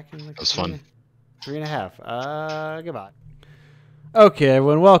will be back in like that was fun. 3.5. Goodbye. Okay,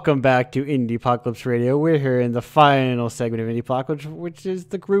 everyone, welcome back to Indiepocalypse Radio. We're here in the final segment of Indiepocalypse, which is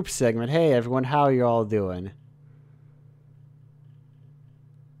the group segment. Hey, everyone, how are you all doing?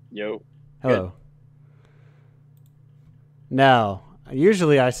 Yo. Hello. Good. Now,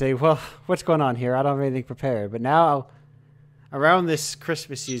 usually I say, well, what's going on here? I don't have anything prepared. But now, around this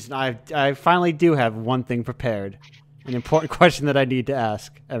Christmas season, I finally do have one thing prepared. An important question that I need to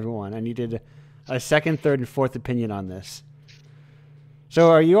ask everyone. I needed a second, third, and fourth opinion on this. So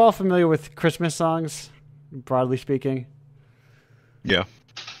are you all familiar with Christmas songs, broadly speaking? Yeah.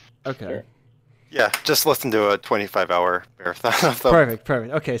 Okay. Sure. Yeah, just listen to a 25-hour marathon of them. Perfect.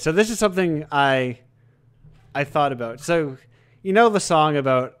 Okay, so this is something I thought about. So, you know the song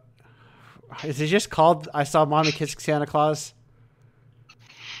about, is it just called I Saw Mommy Kissing Santa Claus?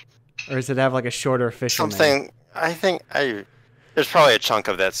 Or does it have like a shorter official name? Something, I think, there's probably a chunk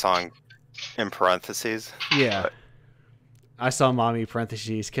of that song in parentheses. Yeah. But I saw Mommy,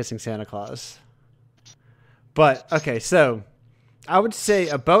 parentheses, kissing Santa Claus. But, okay, so I would say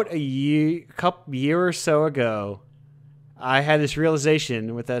about a year or so ago, I had this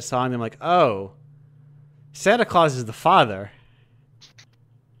realization with that song. I'm like, oh, Santa Claus is the father.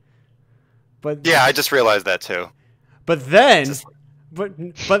 But yeah, I just realized that too. But then,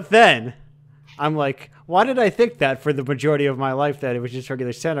 but then, I'm like, why did I think that for the majority of my life that it was just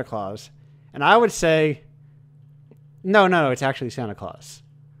regular Santa Claus? And I would say, no, it's actually Santa Claus.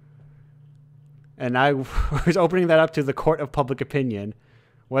 And I was opening that up to the court of public opinion,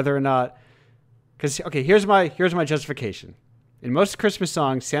 whether or not, because okay, here's my justification. In most Christmas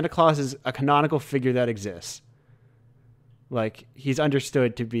songs, Santa Claus is a canonical figure that exists. Like he's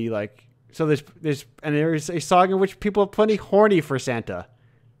understood to be like. So there's a song in which people are plenty horny for Santa,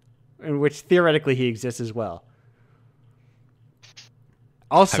 in which theoretically he exists as well.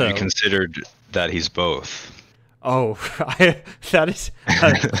 Also, have you considered that he's both? Oh, that is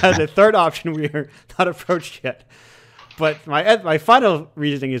the third option we are not approached yet. But my final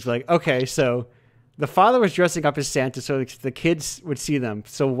reasoning is like, okay, so the father was dressing up as Santa so the kids would see them.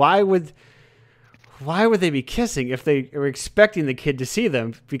 So why would they be kissing if they were expecting the kid to see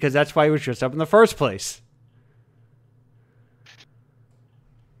them? Because that's why he was dressed up in the first place.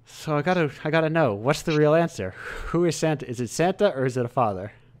 So I gotta know, what's the real answer? Who is Santa? Is it Santa or is it a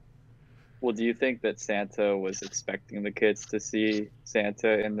father? Well, do you think that Santa was expecting the kids to see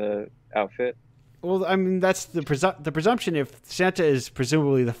Santa in the outfit? Well, I mean, that's the presumption. If Santa is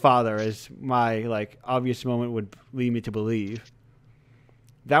presumably the father, as my like obvious moment would lead me to believe,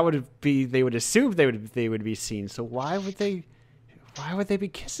 that would be they would assume they would be seen. So why would they be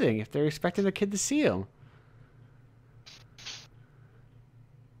kissing if they're expecting the kid to see him?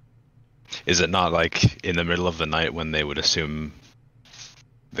 Is it not like in the middle of the night when they would assume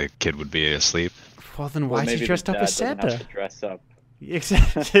the kid would be asleep. Well, then Well, why is maybe he dressed the up dad as doesn't have Santa? to dress up.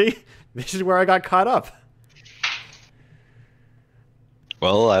 Exactly. This is where I got caught up.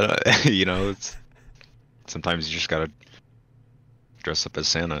 Well, I don't, sometimes you just gotta dress up as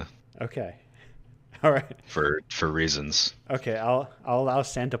Santa Okay. All right. for reasons. Okay, I'll allow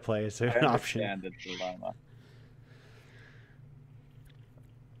Santa play as I an option. understand the dilemma.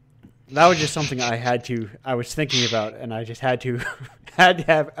 That was just something I was thinking about, and I just had to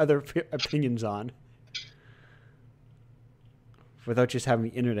have other opinions on, without just having the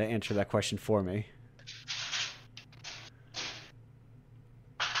internet answer that question for me.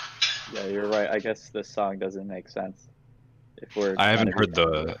 Yeah, you're right. I guess this song doesn't make sense. If we're I haven't trying to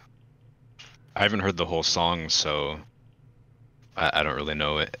heard be- I haven't heard the whole song, so I don't really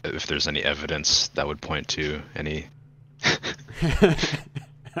know if there's any evidence that would point to any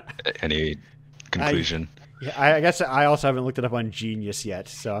conclusion. Yeah, I guess I also haven't looked it up on Genius yet,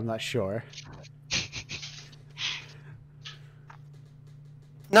 so I'm not sure.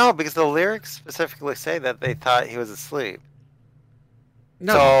 No, because the lyrics specifically say that they thought he was asleep.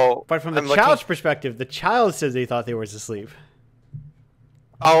 No, So, but from the I'm looking- child's perspective, the child says they thought they were asleep.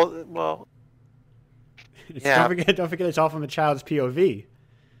 Oh, well, Yeah. Don't forget, it's all from the child's POV.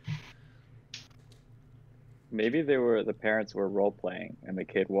 Maybe the parents were role playing and the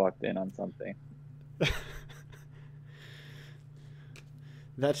kid walked in on something.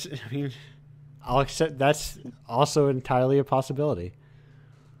 I'll accept that's also entirely a possibility.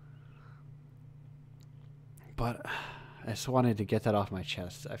 But I just wanted to get that off my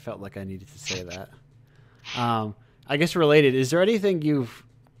chest. I felt like I needed to say that. I guess related, is there anything you've,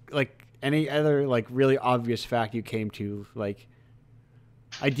 like, any other, like, really obvious fact you came to, like,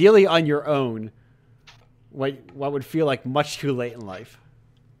 ideally on your own, what would feel like much too late in life?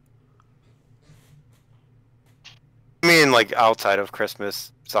 I mean, like outside of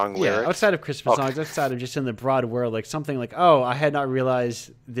Christmas song Yeah, lyrics. outside of Christmas Okay. songs, outside of just in the broad world, like something like, oh, I had not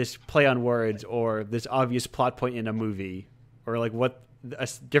realized this play on words or this obvious plot point in a movie, or like what a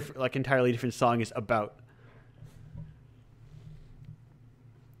different, like entirely different song is about.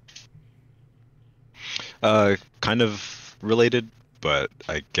 Kind of related, but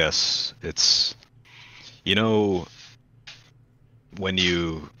I guess it's, when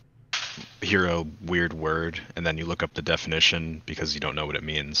you hear a weird word and then you look up the definition because you don't know what it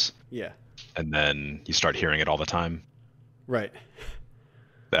means, Yeah. and then you start hearing it all the time. Right.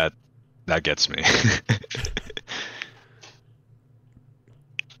 That gets me.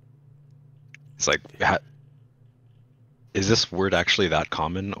 It's like, is this word actually that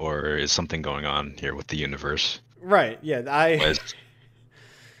common, or is something going on here with the universe? Right. Yeah.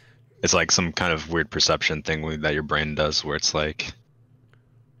 It's like some kind of weird perception thing that your brain does, where it's like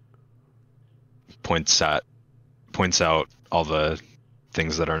points out all the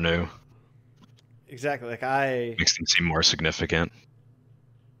things that are new, Exactly. Like makes them seem more significant.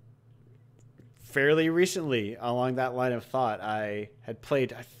 fairly recently, along that line of thought, I had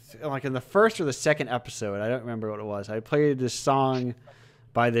played, like in the first or the second episode, I don't remember what it was. I played this song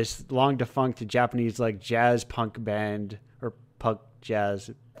by this long defunct Japanese like jazz punk band or punk jazz,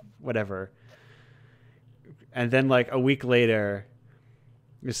 whatever. And then like a week later,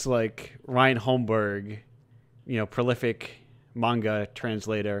 it's like Ryan Holmberg, prolific manga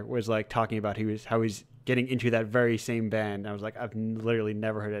translator, was like talking about how he's getting into that very same band. I was like, I've literally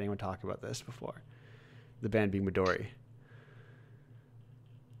never heard anyone talk about this before. The band being Midori.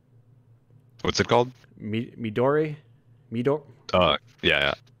 What's it called? Midori?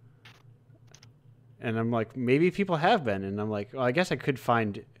 Yeah. And I'm like, maybe people have been. And I'm like, well, I guess I could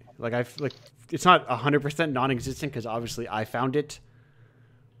find, it's not 100% non-existent because obviously I found it.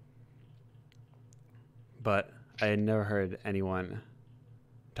 But I had never heard anyone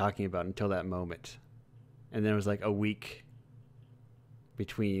talking about it until that moment. And then it was like a week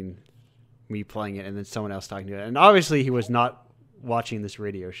between me playing it and then someone else talking to it. And obviously he was not watching this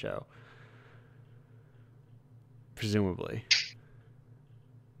radio show. Presumably.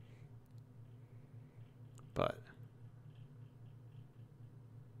 But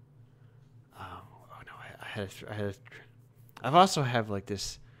I've also have like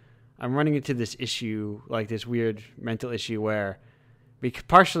this, I'm running into this issue, like this weird mental issue where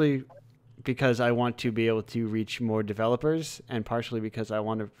partially because I want to be able to reach more developers and partially because I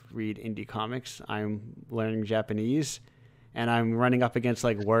want to read indie comics, I'm learning Japanese and I'm running up against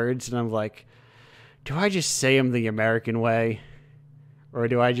like words and I'm like, do I just say them the American way? Or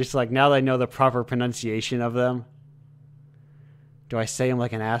do I just like, now that I know the proper pronunciation of them, do I say them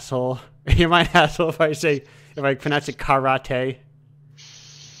like an asshole? Am I an asshole if I pronounce it karate?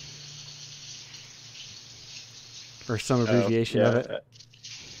 Or some abbreviation of it?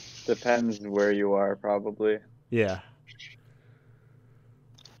 Depends where you are, probably. Yeah.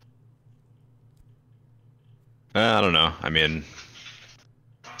 I don't know. I mean,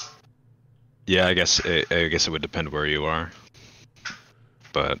 yeah, I guess it would depend where you are.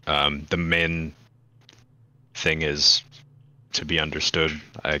 But the main thing is to be understood,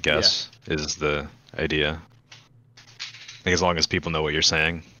 I guess, is the idea. I think as long as people know what you're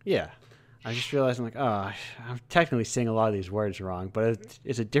saying. Yeah. I just realized I'm like, oh, I'm technically saying a lot of these words wrong, but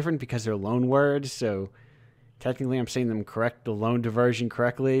is it different because they're loan words? So technically I'm saying them correct, the loan diversion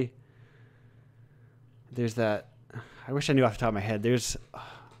correctly. There's that. I wish I knew off the top of my head. There's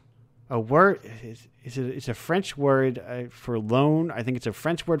a word. It's a French word for loan. I think it's a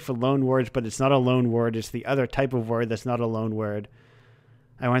French word for loan words, but it's not a loan word. It's the other type of word that's not a loan word.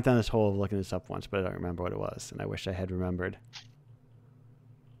 I went down this hole of looking this up once, but I don't remember what it was, and I wish I had remembered.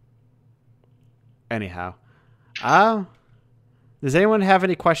 Anyhow, does anyone have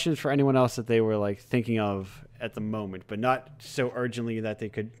any questions for anyone else that they were like thinking of at the moment, but not so urgently that they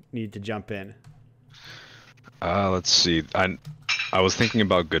could need to jump in? Let's see. I was thinking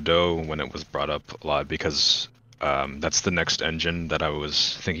about Godot when it was brought up a lot because that's the next engine that I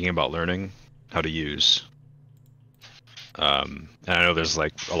was thinking about learning how to use. And I know there's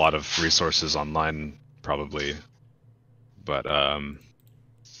like a lot of resources online, probably, but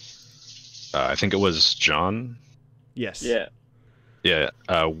I think it was John. Yes. Yeah. Yeah.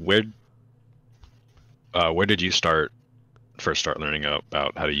 Where did you first start learning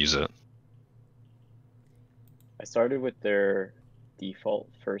about how to use it? I started with their default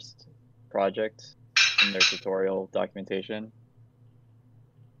first project in their tutorial documentation.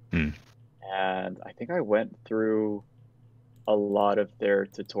 And I think I went through a lot of their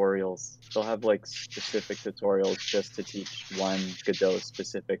tutorials. They'll have like specific tutorials just to teach one Godot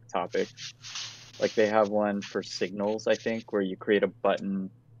specific topic. Like they have one for signals, I think, where you create a button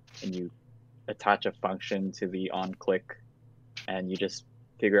and you attach a function to the on click and you just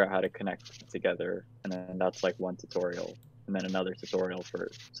figure out how to connect together. And then that's like one tutorial, and then another tutorial for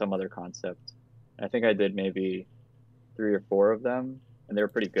some other concept. And I think I did maybe 3 or 4 of them, and they were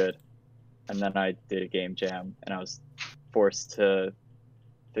pretty good. And then I did a game jam, and I was forced to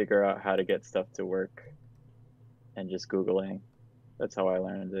figure out how to get stuff to work and just Googling. That's how I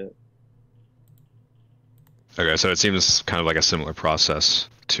learned it. Okay, so it seems kind of like a similar process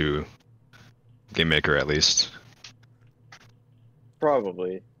to GameMaker, at least.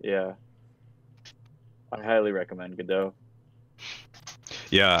 Probably, yeah. I highly recommend Godot.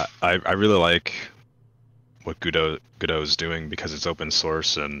 Yeah, I really like what Godot is doing because it's open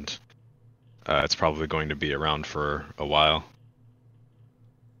source and it's probably going to be around for a while.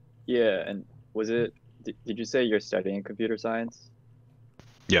 Yeah, and did you say you're studying computer science?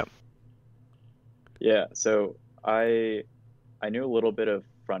 Yeah. Yeah, so I knew a little bit of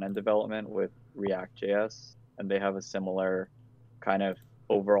front-end development with React.js, and they have a similar kind of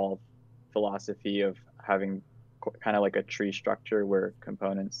overall philosophy of having kind of like a tree structure where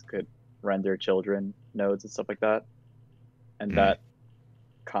components could render children nodes and stuff like that. And that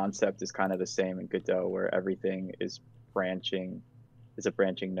concept is kind of the same in Godot, where everything is a branching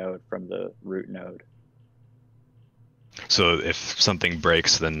node from the root node. So if something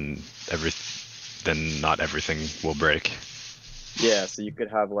breaks, then not everything will break. Yeah, so you could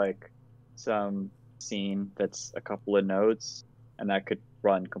have like some scene that's a couple of nodes, and that could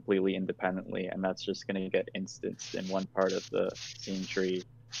run completely independently, and that's just going to get instanced in one part of the scene tree,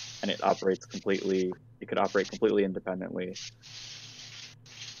 and it could operate completely independently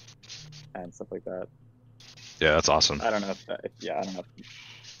and stuff like that. Yeah, that's awesome. I don't know if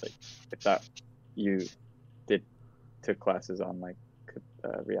that you took classes on like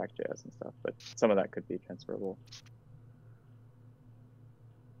React.js and stuff, but some of that could be transferable.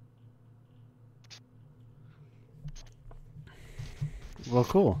 Well,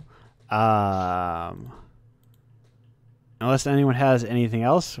 cool. Unless anyone has anything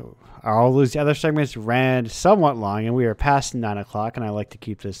else, all those other segments ran somewhat long, and we are past 9 o'clock, and I like to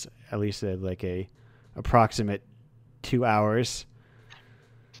keep this at least at like a approximate 2 hours,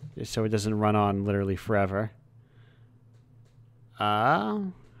 just so it doesn't run on literally forever.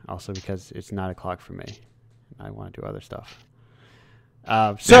 Also because it's 9 o'clock for me. I want to do other stuff.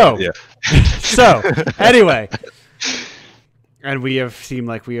 So anyway, and we have seemed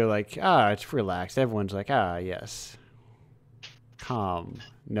like we are like, it's relaxed. Everyone's like, yes, calm,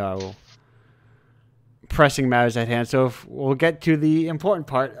 no pressing matters at hand. So we'll get to the important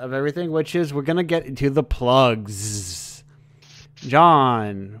part of everything, which is we're gonna get into the plugs.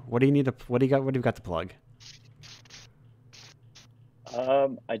 John, what do you got? What do you got to plug?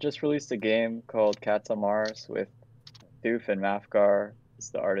 I just released a game called Cats on Mars with Doof and Mafgar.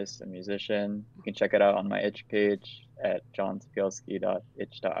 is the artist and musician. You can check it out on my itch page at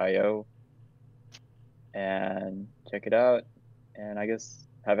johntopielski.itch.io and check it out. And I guess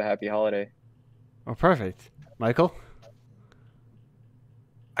have a happy holiday. Oh, perfect. Michael?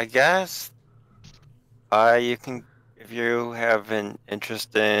 I guess you can, if you have an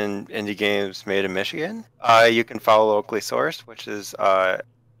interest in indie games made in Michigan, you can follow Locally Sourced, which is on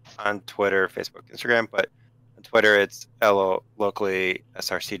Twitter, Facebook, Instagram, but on Twitter it's locally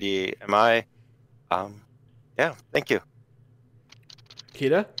SRCDMI. Yeah, thank you.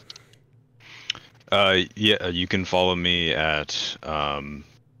 Kita? Yeah, you can follow me at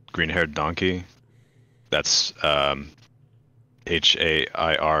Green Haired Donkey. That's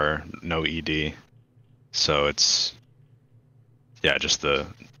HAIR, no ED. So it's, yeah, just the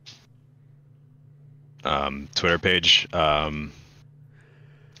Twitter page.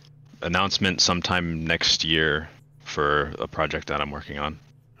 Announcement sometime next year for a project that I'm working on.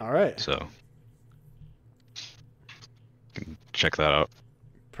 All right. So you can check that out.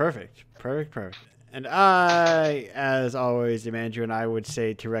 Perfect. And I, as always, the manager, and I would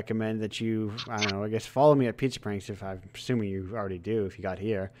say to recommend that you, I don't know, I guess follow me at Pizza Pranks, if I'm assuming you already do if you got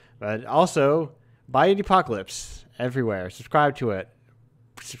here. But also, buy Indiepocalypse everywhere. Subscribe to it.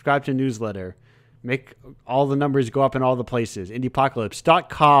 Subscribe to the newsletter. Make all the numbers go up in all the places.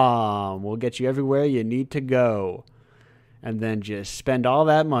 Indiepocalypse.com will get you everywhere you need to go. And then just spend all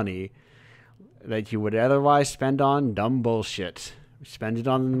that money that you would otherwise spend on dumb bullshit. Spend it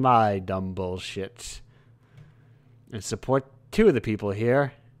on my dumb bullshit. And support two of the people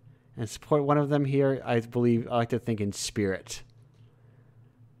here. And support one of them here, I like to think in spirit.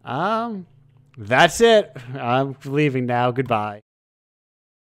 That's it. I'm leaving now. Goodbye.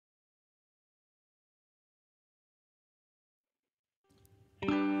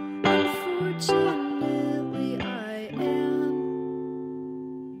 Unfortunately, I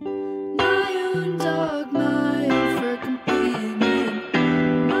am my own dog, my own fur companion,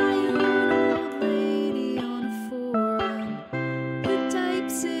 my own old lady on a forum who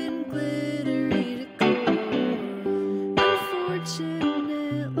types in glittery decor.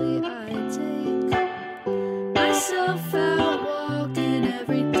 Unfortunately, I take myself out walking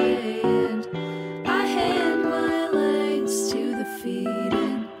every day, and I hand my legs to the feet,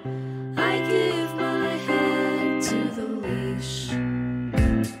 and I give my head to the leash.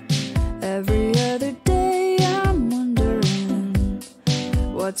 Every other day I'm wondering,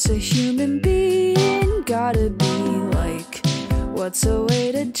 what's a human being gotta be like? What's a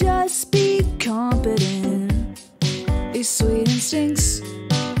way to just be competent? These sweet instincts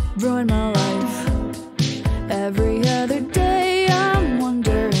ruin my life. Every other day I'm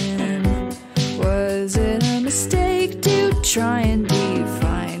wondering, was it a mistake to try and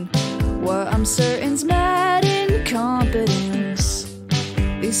define what I'm certain's mad incompetence?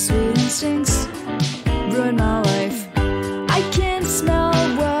 These sweet instincts ruin my life. I can't smell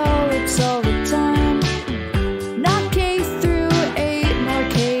well lips all the time. Not K through 8 nor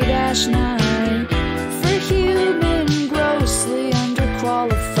K-9. For human, grossly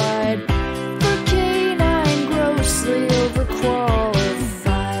underqualified. For canine, grossly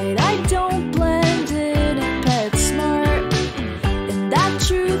overqualified. I don't blend in at PetSmart, and that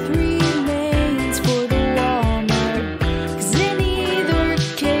truth remains for the Walmart. 'Cause in either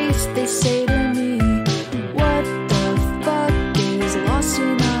case they say to me, what the fuck is lost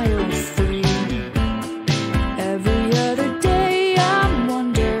in aisle 3? Every other day I'm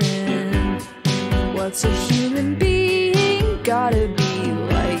wondering, what's a human being gotta be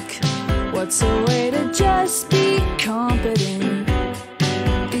like? What's a way to just be competent?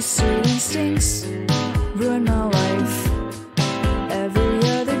 These sweet instincts ruin my life. Every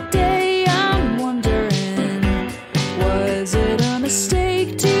other day I'm wondering, was it a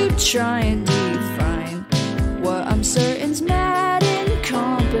mistake to try and define what I'm certain's mad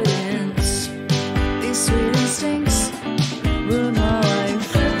incompetence? These sweet instincts ruin my life.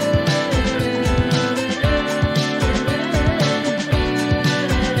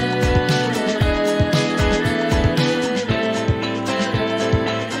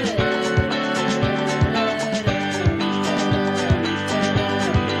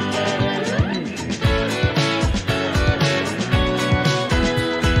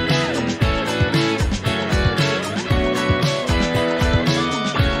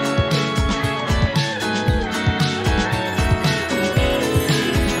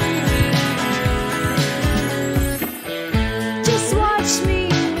 Just watch me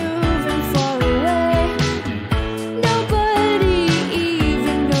move and fall away. Nobody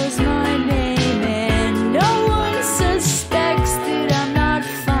even knows my name, and no one suspects that I'm not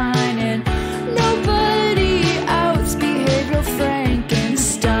fine, and nobody outs behavioral Frankenstein.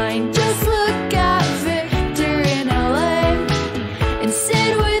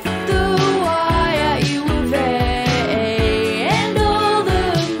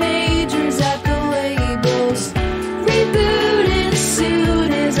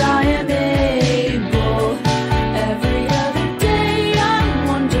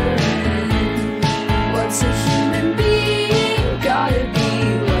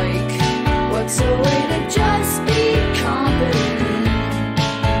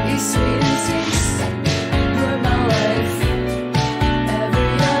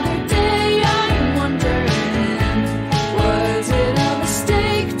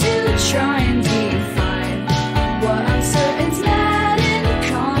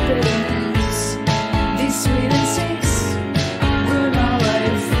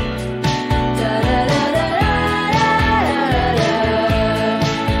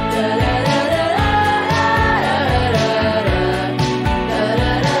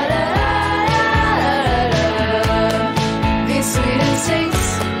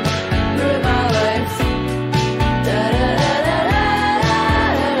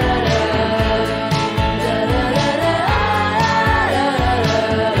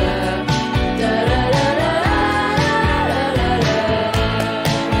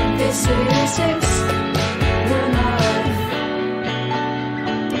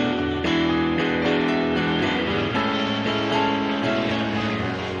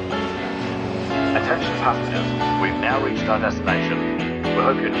 Attention passengers, we've now reached our destination. We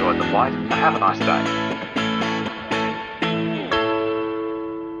hope you enjoyed the flight and have a nice day.